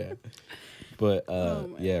 Yeah. But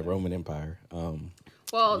Roman Empire.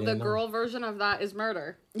 The girl version of that is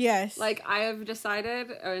murder. Yes. Like I have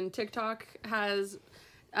decided, and TikTok has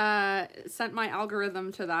sent my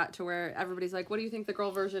algorithm to that, to where everybody's like, "What do you think the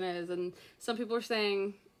girl version is?" And some people are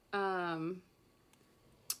saying, "Oh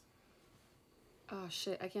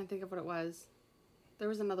shit, I can't think of what it was." There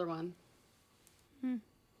was another one.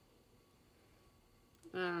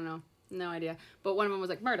 I don't know. No idea. But one of them was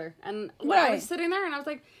like murder. And I was sitting there and I was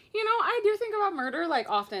like, I do think about murder like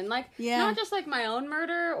often. Like not just like my own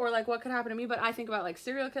murder or like what could happen to me, but I think about like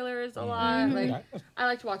serial killers a lot. Like I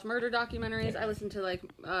like to watch murder documentaries. I listen to like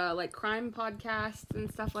crime podcasts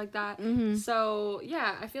and stuff like that. So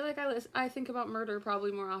yeah, I feel like I think about murder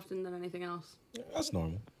probably more often than anything else. That's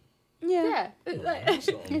normal. Yeah.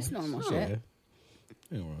 It's normal shit. Yeah.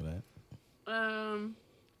 I don't know that.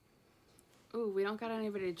 Ooh, we don't got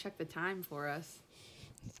anybody to check the time for us.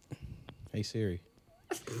 Hey Siri.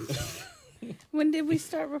 When did we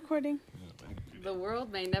start recording? The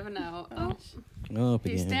world may never know. Up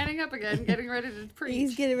He's again. standing up again, getting ready to preach.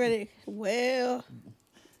 He's getting ready. Well,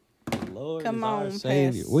 Lord come is our on,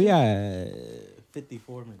 Savior. Pess. We got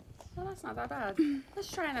 54 minutes. Well, that's not that bad.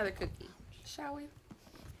 Let's try another cookie, shall we?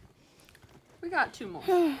 We got 2 more.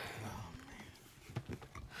 We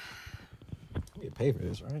get paid for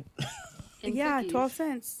this, right? In yeah, cookies. 12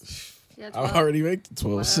 cents. Yeah, I already make the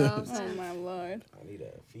 12 cents. Oh my lord. I need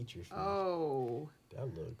a feature for Oh. that.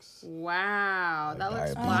 Looks. Wow. That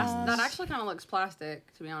looks diabetes. plastic. That actually kind of looks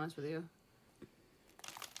plastic, to be honest with you.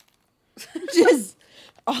 Just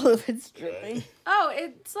all of it's dripping. Oh,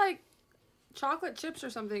 it's like chocolate chips or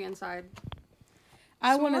something inside.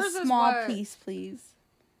 I want a S'mores is small what- piece, please.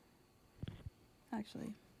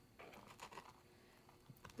 Actually.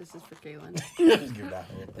 This is for Kaelin. Give that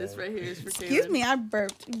whole This thing. right here is for Kaelin. Excuse me, I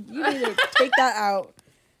burped. You need to take that out.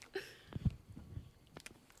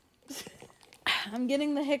 I'm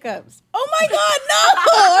getting the hiccups. Oh my god, no!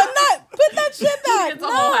 I'm not. Put that shit back. It's a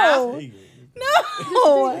whole half. No.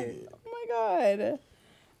 Oh my god.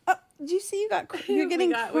 Do you see you're getting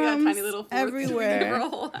we crumbs got tiny little forks. everywhere.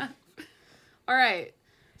 All right.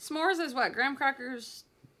 S'mores is what? Graham crackers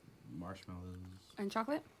Marshmallows and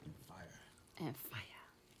chocolate? and fire.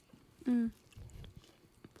 And fire.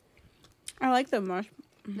 I like the This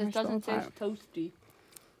marshmallow doesn't fire. taste toasty.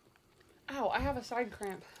 Ow, I have a side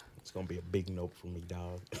cramp. It's gonna be a big nope for me,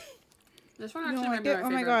 dog. This one You actually don't might like be it? my Oh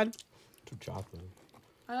my favorite. god. Too chocolate.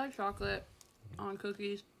 I like chocolate on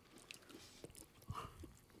cookies.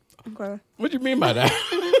 Okay. What do you mean by that?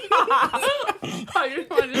 I just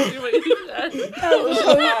wanted to see what you said.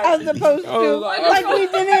 As opposed to, like we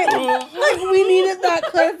didn't, like we needed that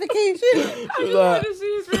clarification. I just wanted to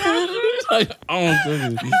see his reaction. Like, I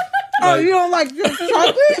don't think Oh, you don't like just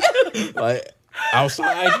chocolate? like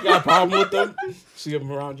outside, you got a problem with them. See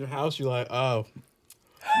them around your house, you're like, oh,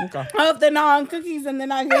 okay. I hope they're not on cookies and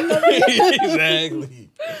then I get another. Exactly.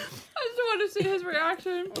 I just wanted to see his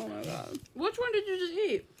reaction. Oh my god. Which one did you just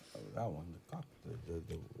eat? Oh, that one,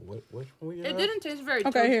 which one we It didn't taste very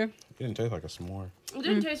Okay, here. It didn't taste like a s'more. It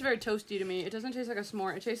didn't taste very toasty to me. It doesn't taste like a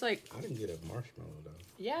s'more. It tastes like... I didn't get a marshmallow though.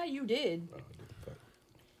 Yeah, you did. Oh, I did. Fuck.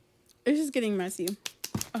 It's just getting messy.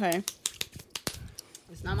 Okay.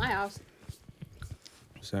 It's not my house.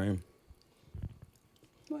 Same.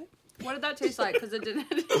 What? What did that taste like? Because it didn't...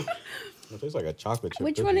 It tastes like a chocolate chip.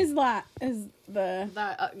 Which cookie. one is that? Is the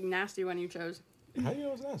that nasty one you chose. How do you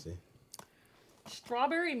know it's nasty?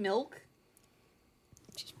 Strawberry milk?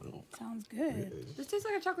 sounds good. This tastes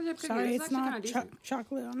like a chocolate chip cookie. Sorry, This is it's actually not kinda decent.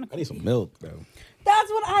 chocolate on the. I need some milk though. That's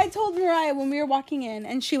what I told Mariah when we were walking in,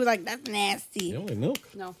 and she was like, "That's nasty." You don't like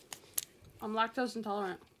milk? No. I'm lactose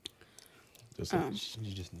intolerant. Just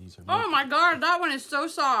you just need some milk. Oh my god, that one is so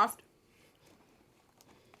soft.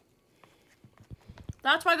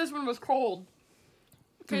 That's why this one was cold.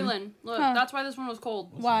 Kaelin, look, Huh. that's why this one was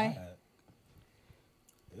cold. What's Why? that?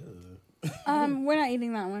 Ew. We're not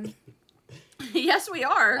eating that one. Yes, we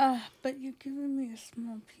are. But you're giving me a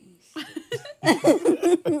small piece.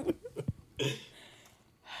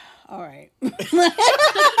 All right.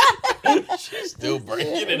 She's still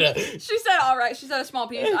breaking it up. She said, all right. She said a small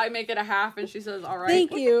piece. I make it a half, and she says, all right.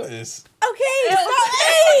 Thank you. This. Okay, so,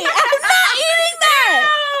 hey, I'm not eating that.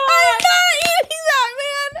 I'm not eating that,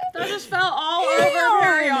 man. That just fell all Ew. over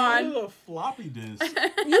Perion. a floppy disk.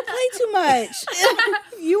 You play too much.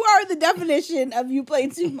 You are the definition of you play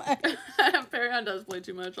too much. Perion does play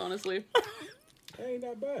too much, honestly. That ain't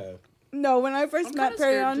that bad. No, when I first I'm met kinda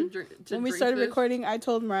scared Perion, to when we drink started this. recording, I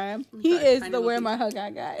told Mariah, he That is tiny the little wear piece. my hug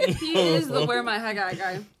guy. He is the wear my hug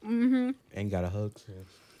guy. Mm-hmm. Ain't got a hug. So.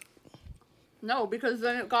 No, because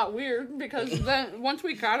then it got weird. Because then once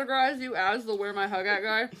we categorized you as the wear my hug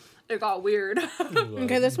guy, it got weird.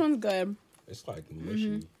 Okay, this one's good. It's like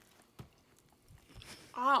mushy.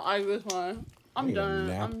 I don't like this one. I'm Need a done. I'm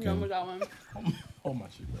napkin. done with that one. Oh my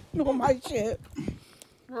shit. Oh my shit.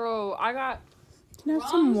 Bro, I got Can I have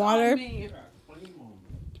some crumbs water? on me.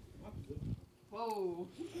 Whoa.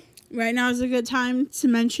 Right now is a good time to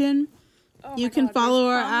mention Oh You my can God, follow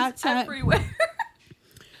there's our crumbs at- everywhere.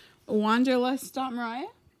 wanderlust.mariah.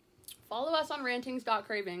 Follow us on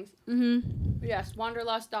rantings.cravings. Mm-hmm. Yes,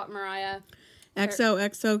 wanderlust.mariah.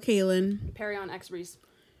 XOXO Kaelin. Perion X Reese.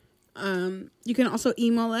 You can also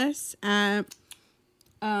email us at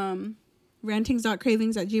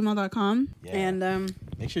rantings.cravings@gmail.com. Yeah. And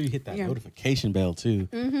Make sure you hit that Yeah. notification bell too.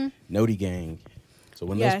 mm-hmm. Noti gang. So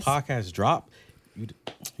when Yes. those podcasts drop, You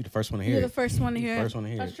the first one to hear. You're the first one to hear. First one to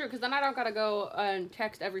hear. That's true, because then I don't gotta go and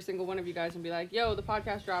text every single one of you guys and be like, "Yo, the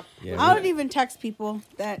podcast dropped." Yeah, I don't even text people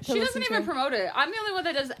that. She doesn't even promote it. I'm the only one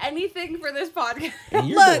that does anything for this podcast. And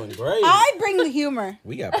you're Look, doing great. I bring the humor.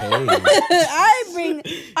 We got paid. I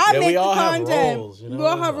make we all the have content. roles, you know? We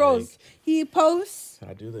all have roles. He posts.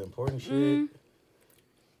 I do the important shit.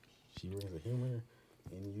 She brings the humor,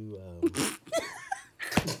 and you.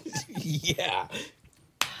 Yeah.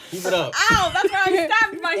 Keep it up. Ow! That's where I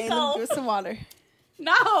stabbed myself. Give some water.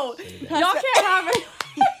 No, y'all can't have it.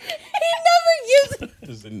 He never uses.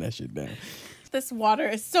 Just sitting that shit down. This water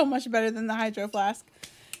is so much better than the hydro flask.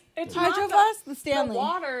 It's Hydro not flask, the the Stanley.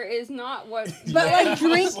 water is not what. But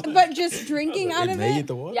but just drinking out It of made it.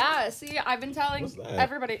 the water? Yeah, see, I've been telling What's that?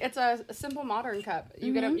 everybody it's a simple modern cup.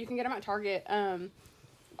 You get 'em, you can get them at Target.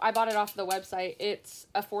 I bought it off the website. It's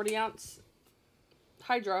a 40-ounce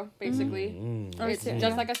hydro, basically. It's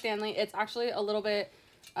just like a Stanley. It's actually a little bit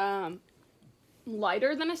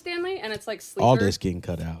lighter than a Stanley, and it's like sleeker. All this getting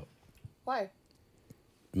cut out. Why?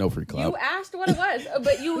 No free club. You asked what it was,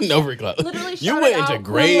 but you No free club. literally You shouted went out. into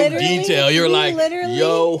great detail. You're like,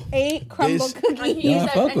 yo, ate Crumbl this- Cookie. And you Yeah, I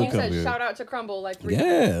fuck said, with Crumbl. shout out to Crumbl like 3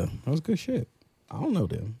 yeah, that was good shit. I don't know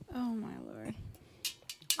them. Oh my lord.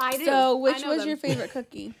 I do. So, I which know was them. your favorite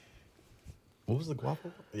cookie? What was the guava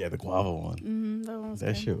one? Yeah, the guava one. That one was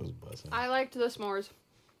That good. shit was busting. I liked the s'mores.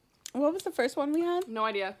 What was the first one we had? No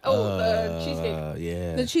idea. Oh, the cheesecake.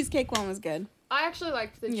 Yeah. The cheesecake one was good. I actually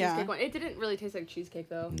liked the cheesecake Yeah. one. It didn't really taste like cheesecake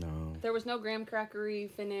though. No. There was no graham crackery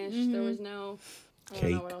finish. There was no. I don't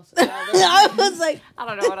Cake. know what else. Yeah, I was like, I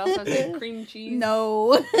don't know what else. I was like cream cheese.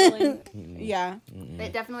 no. filling. Yeah.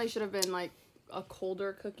 It definitely should have been like a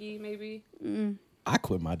colder cookie, maybe. I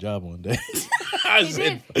quit my job one day. He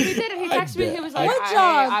did. He did. He texted me. He was like, What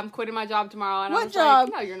job? I'm quitting my job tomorrow. And I What was job?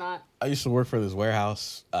 like, no, you're not. I used to work for this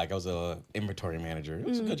warehouse. Like I was a inventory manager. It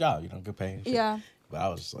was a good job, good pay. And shit. Yeah. But I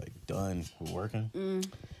was just like done with working.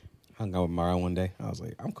 Hung out with Mariah one day. I was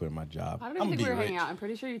like, I'm quitting my job. I don't I'm even think we were rich. hanging out. I'm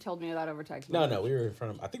pretty sure you told me that over text. No, we were in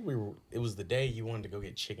front of. I think we were. It was the day you wanted to go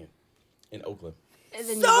get chicken in Oakland. And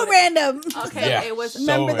then you So would've- random. Okay, Yeah. it was. So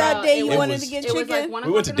Remember that random. day you It wanted was- to get It was chicken? like 1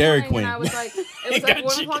 We went to o'clock in the Dairy morning, Queen. and I was like, it was Got like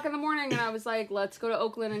 1 chicken. o'clock in the morning, and I was like, let's go to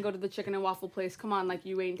Oakland and go to the chicken and waffle place. Come on, like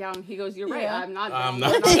you ain't down. He goes, you're right. Yeah. I'm not down. I'm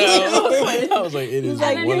not. We're going I was like, it is.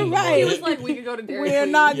 like, And then one you're in the right. He morning. was like, we could go to Dairy We're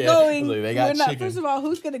Queen. not Yeah. going. Like, they got We're not. chicken. First of all,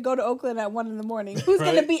 who's gonna go to Oakland at 1 a.m? Who's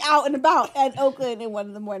gonna Right? be out and about at Oakland at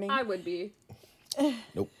 1 a.m? I would be.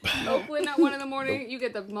 Nope. Oakland at 1 a.m. You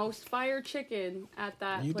get the most fire chicken at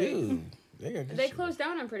that You place. do. They got good They shit. closed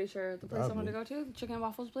down, I'm pretty sure. The place I Probably. wanted to go to, the Chicken and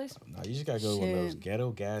Waffles place. No, you just gotta go to one of those Shit. ghetto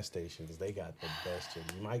gas stations. They got the best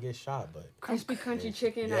chicken. You might get shot, but Crispy crunchy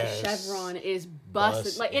chicken Yes. at Chevron is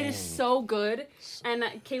busted. Like, it is Bustin'. so good. And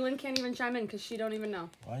Kaelin can't even chime in because she don't even know.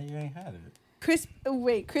 why you ain't had it?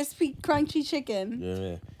 crispy crunchy chicken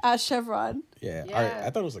Yeah, at Chevron. yeah. Yeah. I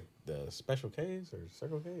thought it was like the Special K's or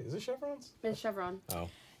Circle K. Is it Chevron's? It's Chevron. Oh,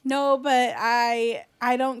 No, but I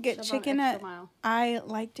don't get Chevron chicken Extra at. Mile. I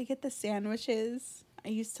like to get the sandwiches. I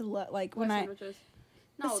used to like What when sandwiches?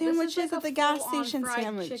 The No, sandwiches this is like at the a gas full-on station fried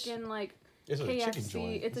sandwich. Chicken, like it's a KFC. chicken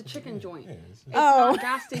joint. It's a chicken joint. Yeah, It's Oh. not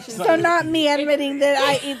gas station. So food. not me admitting that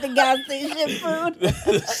I eat the gas station food.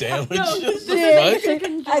 the sandwich. No, this The is a fuck?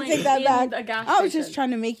 chicken I joint take that in back. a gas I was station. just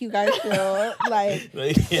trying to make you guys feel like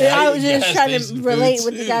Yeah, I was just gas trying to station relate food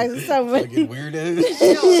with the too. guys in some way. Fucking weirdos.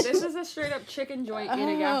 No, this is a straight up chicken joint in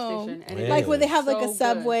a gas Oh. station. And Yeah. Like when they have like so a good.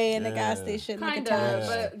 Subway and a gas Yeah. station like Kind attached. of,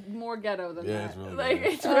 Yeah. but more ghetto than Yeah, that. it's really Like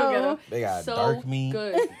good. it's real Oh. ghetto. They got So dark meat,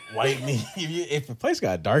 good. white meat. If a place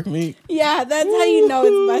got dark meat, Yeah, that's how you know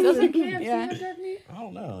it's Doesn't busted. KFC Yeah. have dark meat? I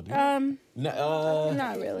don't know. Dude.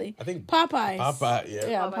 Not really. I think Popeyes. Popeye. Yeah.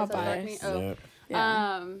 Yeah, Popeyes have dark meat. Popeyes. Oh.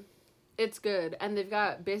 Yeah. Yeah. It's good, and they've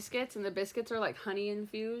got biscuits, and the biscuits are like honey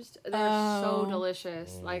infused. They're so Oh.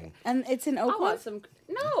 delicious. Like And it's in I Oakland. want some.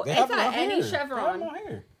 No, They it's have them at out any here. They have them Chevron. out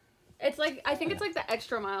here. It's like I think it's like the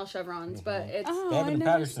extra mile chevrons, but it's Oh, They have I it in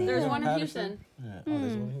never Patterson. seen There's They have one it in Patterson. Houston. Yeah. Oh,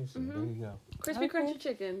 there's one in Houston. There you go. crispy Okay. crunchy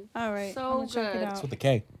chicken. All right, So I'm gonna check it good. out. It's with the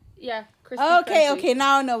K. Yeah, crispy. Okay, crunchy. okay,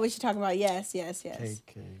 now I know what you're talking about. Yes.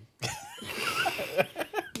 KK.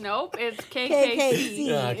 Nope, it's KKC. KKC.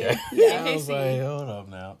 Yeah, okay. Yeah. I was like, hold up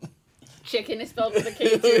now. Chicken is spelled with a K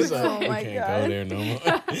It's too. like, Oh we my can't God. go there no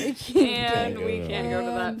more. And we can't go to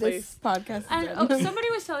that And place. This podcast is And done. somebody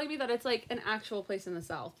was telling me that it's like an actual place in the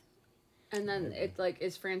South. And then it like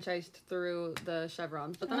is franchised through the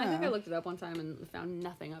Chevrons. But then I think I looked it up one time and found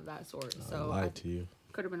nothing of that sort. I So I lied to you.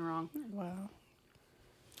 could have been wrong. Wow.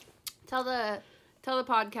 Tell the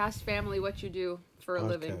podcast family what you do for a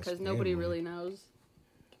living, Podcast because nobody family. really knows.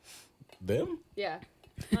 Them? Yeah.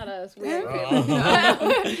 Not us. We ain't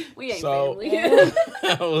family. We ain't family.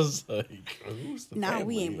 I was like, who's the Nah, family?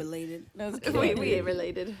 we ain't related. We ain't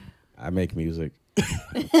related. I make music.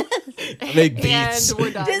 I make beats. And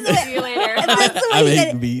we're done. Just See you later. I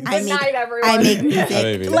make beats. Good night, everyone. I make music. I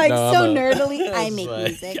make music. Like No, so I'm a- nerdily, I make like-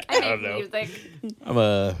 music. I don't make know. music. I'm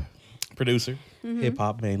a producer, Mm-hmm. hip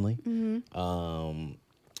hop mainly.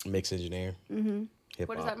 Mix engineer. Mm-hmm. Hip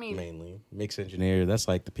What does hop that mean? mainly. Mix engineer. That's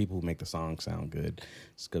like the people who make the song sound good.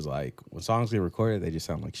 It's because like when songs get recorded, they just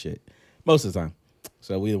sound like shit most of the time.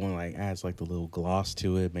 So we the one like adds like the little gloss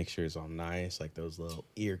to it, make sure it's all nice, like those little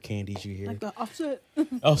ear candies you hear. Like the offset.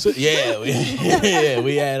 Oh, so yeah,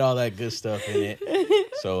 we add all that good stuff in it.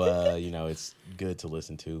 So it's good to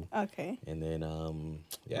listen to. Okay. And then own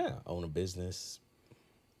a business.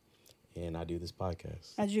 And I do this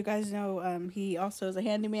podcast. As you guys know, he also is a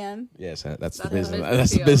handyman. Yes, that's the That's business. a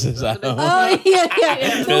That's the business business I deal. own. Oh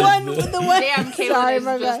yeah. The one. Damn, Kaelin Sorry, is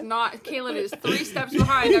my just bad. not. Kaelin is 3 steps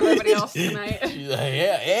behind everybody else tonight. She's like,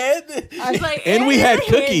 yeah, She's like, and we had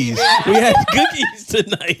cookies. We had cookies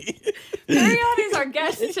tonight. Perion is our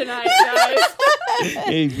guest tonight, guys.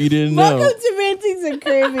 Hey, if you didn't know, Welcome to Rantings and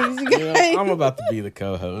Cravings, you you know, guys. I'm about to be the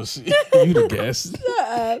co-host. You the guest.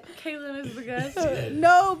 Kaelin is the guest.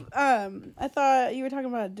 No, I thought you were talking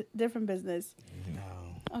about a different business.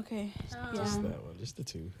 No, Okay. just that one, just the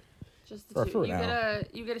two. Just For the two. now.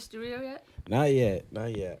 You get a studio yet? Not yet.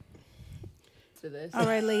 To this. All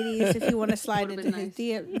right, ladies, if you want to slide Would've into been his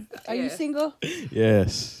DM. Are you Yeah. single?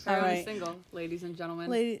 Yes. All Perion right. is single, ladies and gentlemen.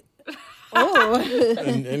 Lady. Oh.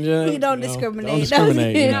 And, He don't discriminate. Don't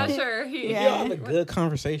discriminate. Yeah. You Yeah, know. sure. If Yeah. y'all have a good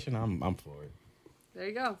conversation, I'm for it. There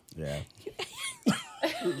you go. Yeah.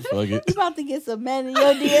 Fuck it. You about to get some men in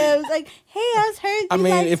your DMs like, hey, I was heard you I mean,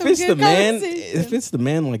 like if some it's good the man, conversation. if it's the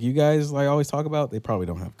men like you guys like always talk about, they probably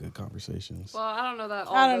don't have good conversations. Well, I don't know that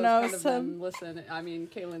all I don't those know, kind of some- men listen. I mean,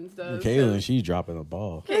 Kaelin's does. Kaelin, she's dropping the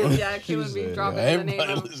ball. Yeah, She Kaelin be said, dropping the name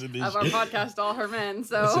everybody listen to of our shit. podcast, all her men.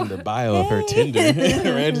 That's in So the bio of her Hey.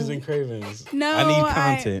 Tinder. Ranches and Cravings. No, I need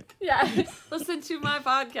content. yeah, listen to my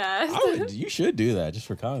podcast. You should do that just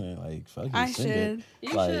for content. Like, fuck it, I send it. should.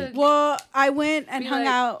 You Like, should. Well, I went and Be hung like-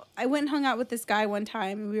 out. I went and hung out with this guy one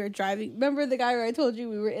time, and we were driving. Remember the guy where I told you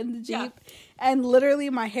we were in the Jeep, Yeah. and literally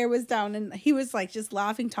my hair was down, and he was like just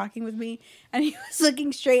laughing, talking with me, and he was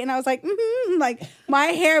looking straight, and I was like, like my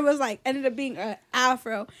hair was like ended up being an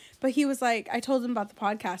afro, but he was like, I told him about the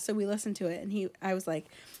podcast, so we listened to it, and I was like,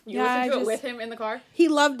 You yeah, listen to I it just- with him in the car? he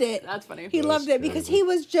loved it. That's funny. He That's loved it because crazy. he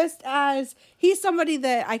was just as he's somebody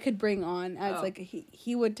that I could bring on as Oh. like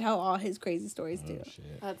he would tell all his crazy stories too. Oh,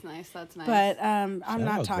 shit. That's nice. That's nice. But I'm Shout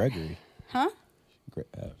not out talking. Gregory. Huh?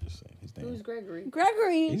 Just saying his name. Who's Gregory?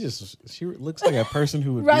 Gregory. She looks like a person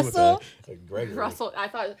who would Russell? be with a Gregory. Russell. I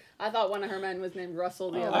thought one of her men was named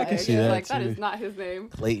Russell the other I day. can see She was that, like, that too. is not his name.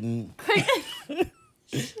 Clayton.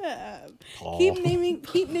 Shut up. Paul. Keep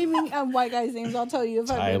naming white guys' names. I'll tell you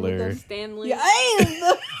if I remember Tyler. them. Stanley. Yeah,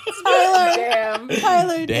 I Tyler. Damn.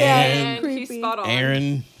 Tyler. Dan. Damn. And he's Creepy. spot on.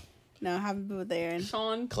 Aaron. No, haven't been with Aaron.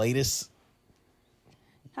 Sean. Cletus.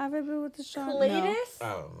 Have I been with the Sean? Cletus? I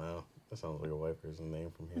don't know. That sounds like a white person's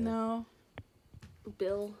name from here. No.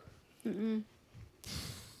 Bill. Mm-mm.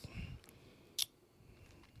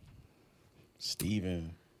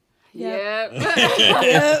 Steven. Yep.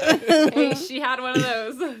 Yep. Hey, she had one of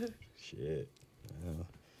those. Shit.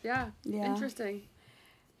 Yeah. Yeah. Interesting.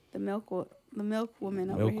 The milk woman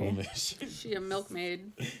over Milk here. woman. She a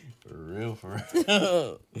milkmaid. For real, for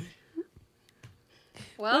real.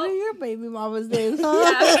 What are Well, your baby mama's names? Yeah.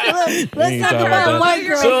 Let's We ain't talk talking about about white that.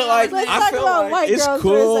 girls. So like, Let's I talk feel about like white it's girls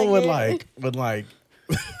cool for a when second. like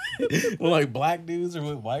when like black dudes are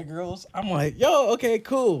with white girls. I'm like, yo, okay,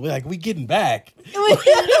 cool. Like we getting back. What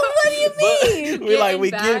do you mean? We like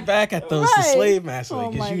we Getting get back at those Right. slave masters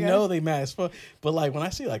Oh because my you God. know they mad as fuck. But like when I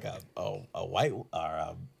see like a white or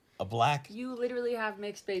a black. you literally have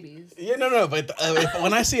mixed babies. Yeah, no. But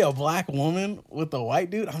when I see a black woman with a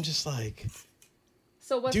white dude, I'm just like,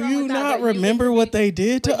 So what's do wrong you with that? not That you get remember to what be- they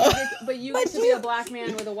did to us? But you get to be a black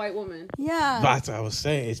man with a white woman. Yeah. That's what I was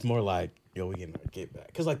saying. It's more like, yo, we getting our get back.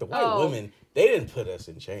 Because like the white Oh. women, they didn't put us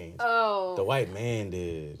in chains. Oh. The white man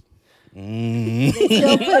did. They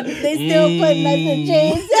still putting us in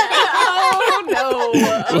chains. Oh no.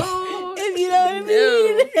 Oh. If you know what I No.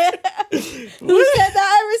 mean. Who said that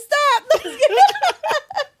I ever stopped?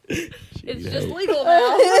 It's just legal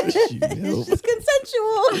now. It's just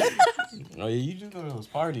consensual. Oh yeah, you do go to those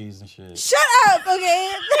parties and shit. Shut up,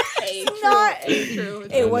 okay? Hey, It's true. not. Hey, true.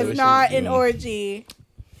 It know was what she not was an doing. orgy.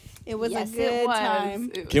 It was Yes, a good it was. time.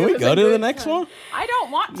 Can we go to the next one? I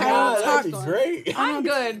don't want to. Nah, go to the that'd be next one. great. I'm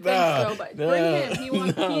good. Thanks, though, but bring him. He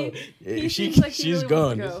wants. He seems like he she's really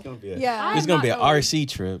going. wants It's to go. gonna be a, Yeah. it's gonna be an I'm not going. RC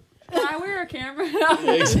trip. Can I wear a camera?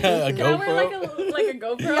 Exactly, a Can I wear GoPro. like a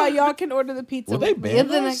GoPro? Yeah, y'all can order the pizza. Will they with me ban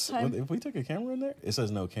the us next time. if we took a camera in there? It says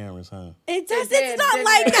no cameras, huh? It does. It It's did, not didn't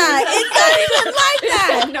like it? that. It's not even like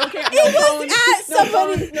that. No camera. It No was phones, at no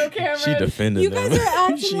somebody. phones, no cameras. She defended You them. guys are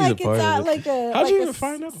acting She's like a part it's of at it. like a How'd like you a even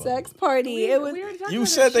find out about sex party. It was. We already talked You about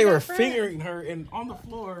said it. they She were got friends. fingering her on the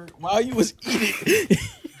floor while you was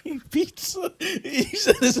eating pizza. You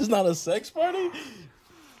said this is not a sex party?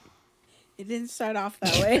 It didn't start off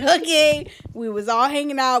that way. Okay, we was all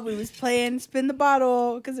hanging out. We was playing spin the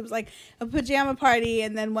bottle because it was like a pajama party,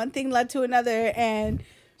 and then one thing led to another, and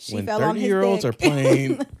she When fell on his 30-year-olds are dick.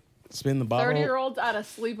 playing spin the bottle, 30-year-olds at a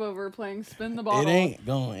sleepover playing spin the bottle. it ain't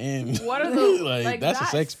going in. What are the like that's a that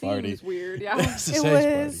sex party. seems weird. Yeah. That's a It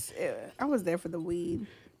sex was. I was there for the weed.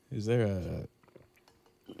 party. Is there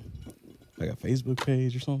like a Facebook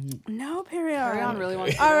page or something? No, Perion. Perion really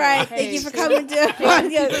wants to All go. right, Hey, thank you for coming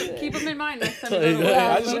to. Keep them in mind next time you go to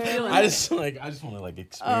I Wales. just want to like Oh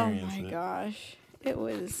experience my it. gosh, it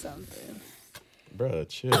was something. Bruh,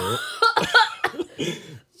 chill.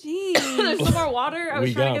 Jeez. There's some more water. I was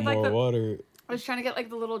We trying got to get more like water. I was trying to get like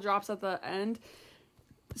the little drops at the end.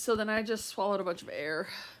 So then I just swallowed a bunch of air.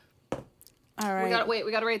 All right.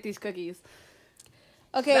 We gotta rate these cookies.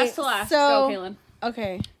 Okay. Best to last. So, Go, Kaelin.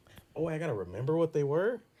 okay. Oh, I gotta remember what they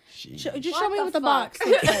were. Just show What me the what the fuck? box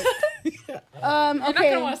looks like. You're not Okay.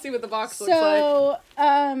 gonna want to see what the box looks like. So,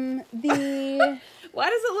 the Why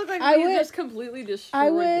does it look like I we would- just completely destroyed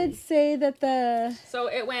I would these? say that the So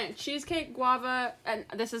it went cheesecake, guava, and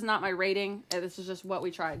this is not my rating. This is just what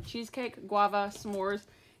we tried. Cheesecake, guava, s'mores.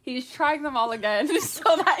 He's trying them all again so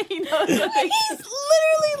that he knows that they. he's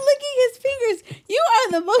literally licking his fingers. You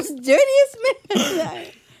are the most dirtiest man.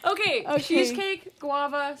 Okay, Okay. cheesecake,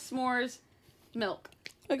 guava, s'mores, milk.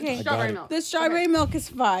 Okay. Strawberry it. milk. The strawberry milk is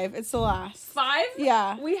 5. It's the last. 5?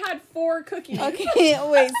 Yeah. We had 4 cookies. Okay. Wait.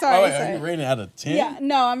 Oh, Sorry. wait, are sorry. you rating out of 10? Yeah.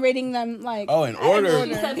 No, I'm rating them like. Oh, in order.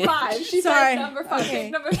 She said 5. She Sorry. said number 5. Okay.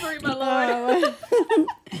 Number 3, my lord.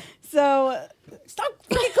 So stop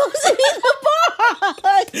fucking closing the box.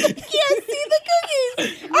 I can't see the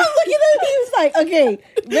cookies. I'm looking at him. He was like, okay,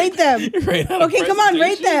 rate them. Rate out of Okay, come on,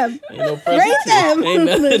 rate presentation. them. Ain't no Rate presentation. them. Ain't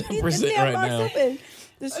nothing Keep to the present damn right box now. open.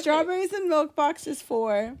 The strawberries and milk box is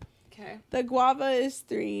 4. Okay. The guava is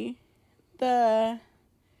 3. The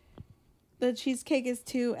cheesecake is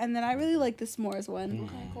 2, and then I really like the s'mores one.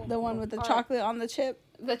 Okay, cool. The one with the All right. chocolate on the chip.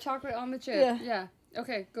 The chocolate on the chip. Yeah. Yeah.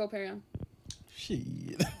 Okay, go, Perion. Shit.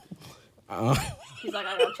 He's like,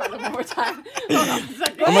 I gotta try them one more time. Hold on a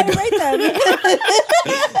second. Go ahead and rate them.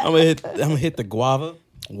 I'm gonna hit the guava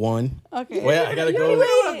 1. Okay. Well, I gotta You don't even know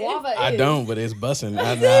go. what a guava is. I don't, but it's busting.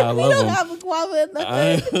 I we love don't them. have a guava in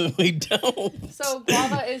the We don't. So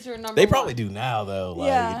guava is your number They 1. probably do now though. Like,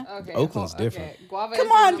 Yeah. Okay, Oakland's cool. different. Okay. Guava Come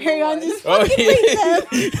is your on, number Perion, 1. just Oh, fucking rate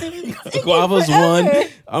them. Take Guava's forever. 1.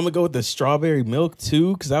 I'm gonna go with the strawberry milk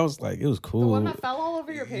 2 because I was like, it was The cool. one that fell all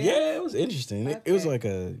over your pants? Yeah, it was interesting. It was Okay. like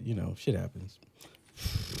a, shit happens.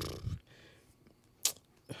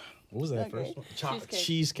 What was that Okay. first one? Cheesecake.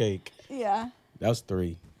 Cheesecake. Yeah. That was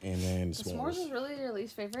 3. And then The s'mores is really your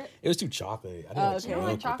least favorite? It was too chocolate. I didn't Oh, like okay. some You don't milk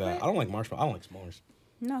like with chocolate? that. I don't like marshmallow. I don't like s'mores.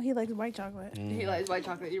 No, he likes white chocolate. He likes white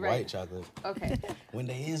chocolate. You're White right. chocolate. Okay. When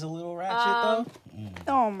they is a little ratchet Um,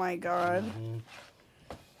 though. Oh my god.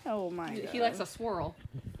 Oh my god. He likes a swirl.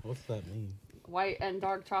 What's that mean? White and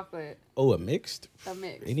dark chocolate. Oh, a mixed? A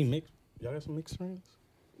mix. Any mixed? Y'all got some mixed friends?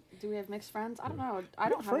 Do we have mixed friends? I don't know. I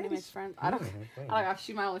don't have any friends? mixed friends. I don't. have friends. I got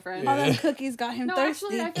she's my only friend. All them cookies got him No, thirsty.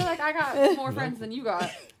 actually, I feel like I got more friends than you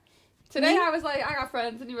got. Today I was like, I got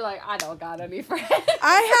friends, and you were like, I don't got any friends.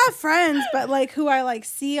 I have friends, but like who I like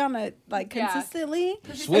see on a like Yeah. consistently.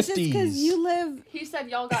 It's just Swifties. because you live. He said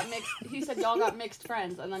y'all got mixed. He said y'all got mixed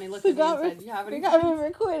friends, and then he looked at me and said, "You have we any got friends?" a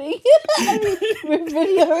recording. I mean, we're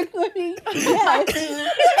video recording.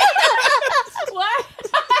 Yes. What?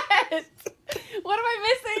 What am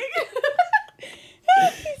I missing?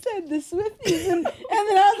 He said the Swifties, and then I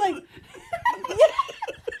was like, yeah,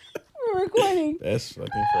 we're recording. That's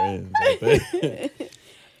fucking friends. Right there.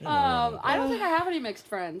 I don't think I have any mixed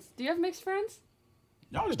friends. Do you have mixed friends?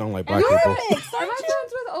 Y'all just don't like black You're people. mixed, Am I aren't you?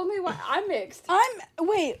 friends with only one? I'm mixed.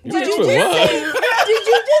 Wait. You Did mixed you with just what? say? Did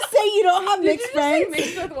you just say you don't have Did mixed you just say friends?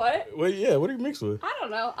 mixed with what? Well, yeah, what are you mixed with? I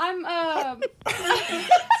don't know. I'm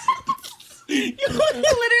You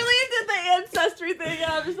literally did the ancestry thing,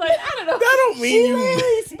 and I'm just like, I don't know. That don't mean She you.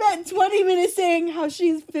 literally spent 20 minutes saying how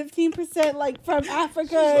she's 15% like from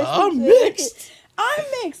Africa. or I'm something. mixed. I'm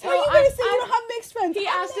mixed. How Well, are you gonna I'm- say you don't have mixed friends. He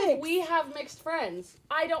asked if mixed. we have mixed friends.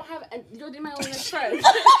 I don't have. You're my only mixed friend.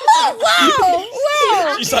 Wow.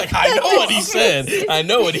 She's like, I know what he said. I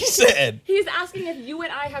know what he said. He's asking if you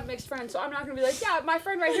and I have mixed friends, so I'm not gonna be like, yeah, my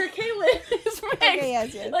friend right here, Kaelin, is mixed. Okay,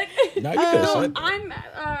 yes. Like, No, you could have said. I'm.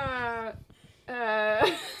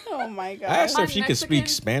 Oh my god. I asked her if I'm she could speak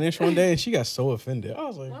Mexican. Spanish one day, and she got so offended. I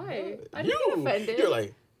was like, Why? what? I didn't get offended. You're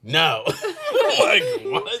like, no. Like,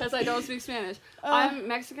 what? Because I don't speak Spanish. I'm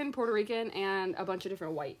Mexican, Puerto Rican, and a bunch of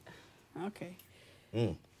different white. Okay.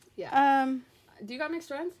 Yeah. Do you got mixed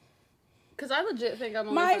friends? Because I legit think I'm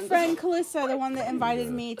only My friends friend with- Calissa, the one that invited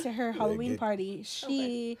me to her Halloween party,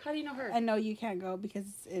 she. Okay. How do you know her? I know you can't go because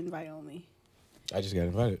it's invite only. I just got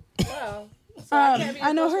invited. Wow. So I can't be your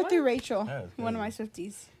I know plus her one? through Rachel, Oh, one of okay. my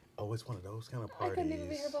Swifties. Oh, it's one of those kind of I parties. couldn't even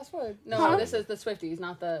be her plus one. No, Huh? this is the Swifties,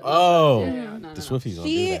 not the. Oh, No. the Swifties don't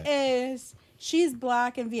She do that. she's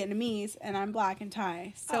black and Vietnamese, and I'm black and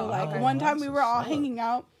Thai. So okay. one time we That's were all what's up. hanging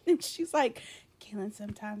out, and she's like, "Kaelin,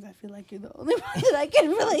 sometimes I feel like you're the only one that I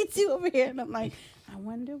can relate to over here," and I'm like, "I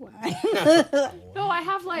wonder why." No, I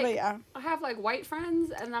have like But yeah. I have like white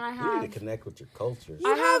friends, and then I You have need to connect with your culture.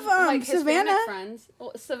 You I have have, like Hispanic Savannah. friends.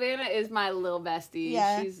 Well, Savannah is my little bestie.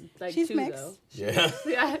 Yeah. She's like She's 2 mixed. though. Yeah.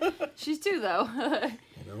 Yeah, she's 2 though.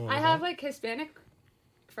 You know, I have like Hispanic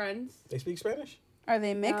friends. They speak Spanish? Are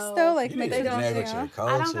they mixed No. though? Like You need mixed? to connect with Yeah. your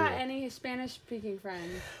culture. I don't got any Spanish speaking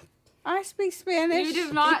friends. I speak Spanish. You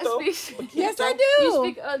do not Poquito. speak. Yes, I You do.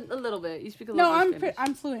 speak a little bit. You speak a little No, bit I'm Spanish.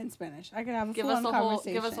 I'm fluent in Spanish. I could have a Give full us on a whole.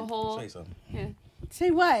 conversation. Give us a whole. Say something. Yeah. Say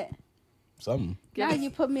what? Something. Give Now us, you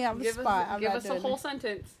put me on the give spot. us, I'm give not us a doing whole it.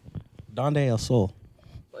 sentence. Donde el sol.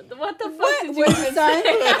 What the fuck What? did you Where's the even sun?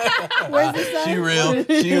 say? Where's the sun? She real.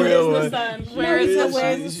 She Where's real. the one. sun? She Where is real. the-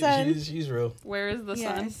 where's the sun? She's real. Where is the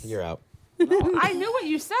sun? Yes. You're out. I knew what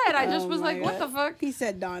you said. I just Oh was my like, what the God. fuck? He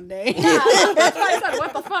said Donde. Yeah, that's why I said,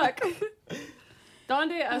 what the fuck?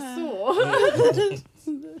 Donde azul?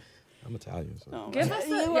 I'm Italian. So. Oh Give my us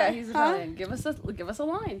God. a, yeah, he's Huh? Italian. Give us a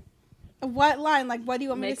line. What line? Like, what do you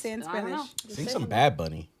want me to Mixed- say in I don't know. Spanish? Just Sing say some something. Bad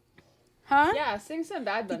Bunny. Huh? Yeah, sing some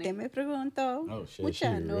Bad Y Bunny. te me pregunto. Oh shit, Mucha she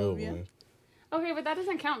real novia. one. Okay, but that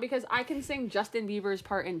doesn't count because I can sing Justin Bieber's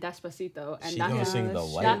part in Despacito, and She that's gonna Yeah, sing the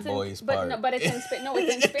that's- white that's in, boys but part. no, but it's in no,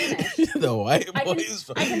 it's in Spanish. The white I can, boys.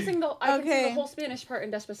 I can sing the I can sing Okay. the whole Spanish part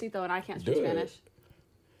in Despacito, and I can't speak Do it. Spanish.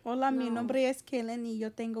 Hola, mi No. nombre es Kaelin y yo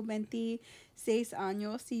tengo 26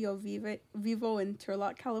 años y yo vivo en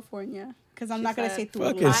Turlock, California. Because I'm She not going to say said,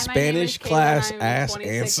 Fucking Turlock. Hi, Spanish Kaelin, class I'm ass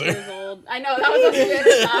 26 answer. years old. I know that was a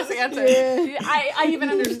Spanish class answer. Yeah. I even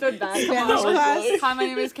understood that. Come Spanish on. class. Hi, my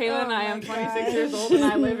name is Kaelin. Oh I my am 26 God. years old and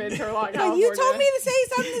I live in Turlock, But California. you told me to say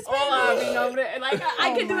something in Hola, Spanish. mi nombre. Like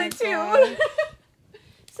I Oh can do my it too. God.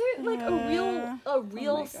 Say it like a real Oh my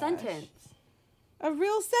gosh. sentence. A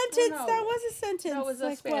real sentence? no. That was a sentence. That was a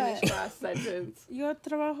like Spanish what? class sentence. Yo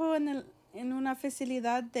trabajo en una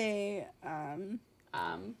facilidad de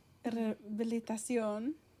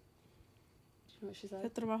rehabilitación. What she Yo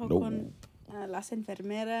said. trabajo No. con las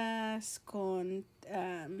enfermeras, con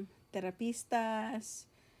terapistas,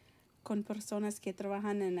 con personas que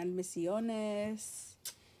trabajan en admisiones,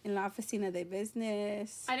 en la oficina de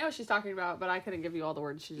business. I know what she's talking about, but I couldn't give you all the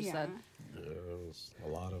words she just Yeah. said. There's a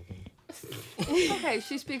lot of them. Okay,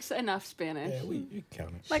 she speaks enough Spanish. Yeah, we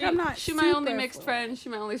count it. Like, I'm not She my only super mixed fluent. friend. She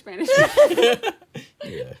my only Spanish friend.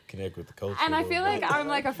 Yeah, connect with the culture. And a I little feel bit. like I'm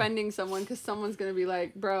like offending someone because someone's gonna be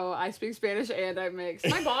like, "Bro, I speak Spanish and I'm mixed."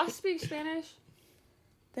 My boss speaks Spanish.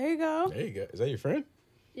 There you go. There you go. Is that your friend?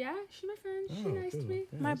 Yeah, she's my friend. She's Oh, nice to cool. me.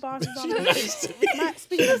 Yeah, My that's- boss is on She's nice to me.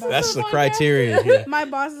 Speaking of That's the podcast. criteria. Yeah. my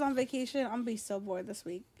boss is on vacation. I'm gonna be so bored this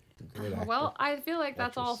week. Good actor. Well, I feel like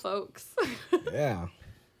that's all, Actress. folks. Yeah.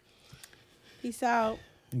 Peace out.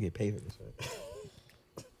 You get paid for this,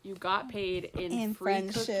 right? You got paid in And free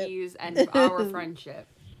friendship. cookies and our friendship.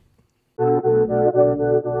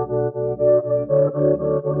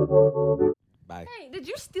 Bye. Hey, did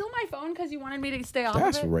you steal my phone because you wanted me to stay off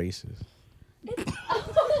That's of it? racist. What?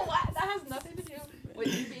 That has nothing to do with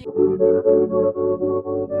you being.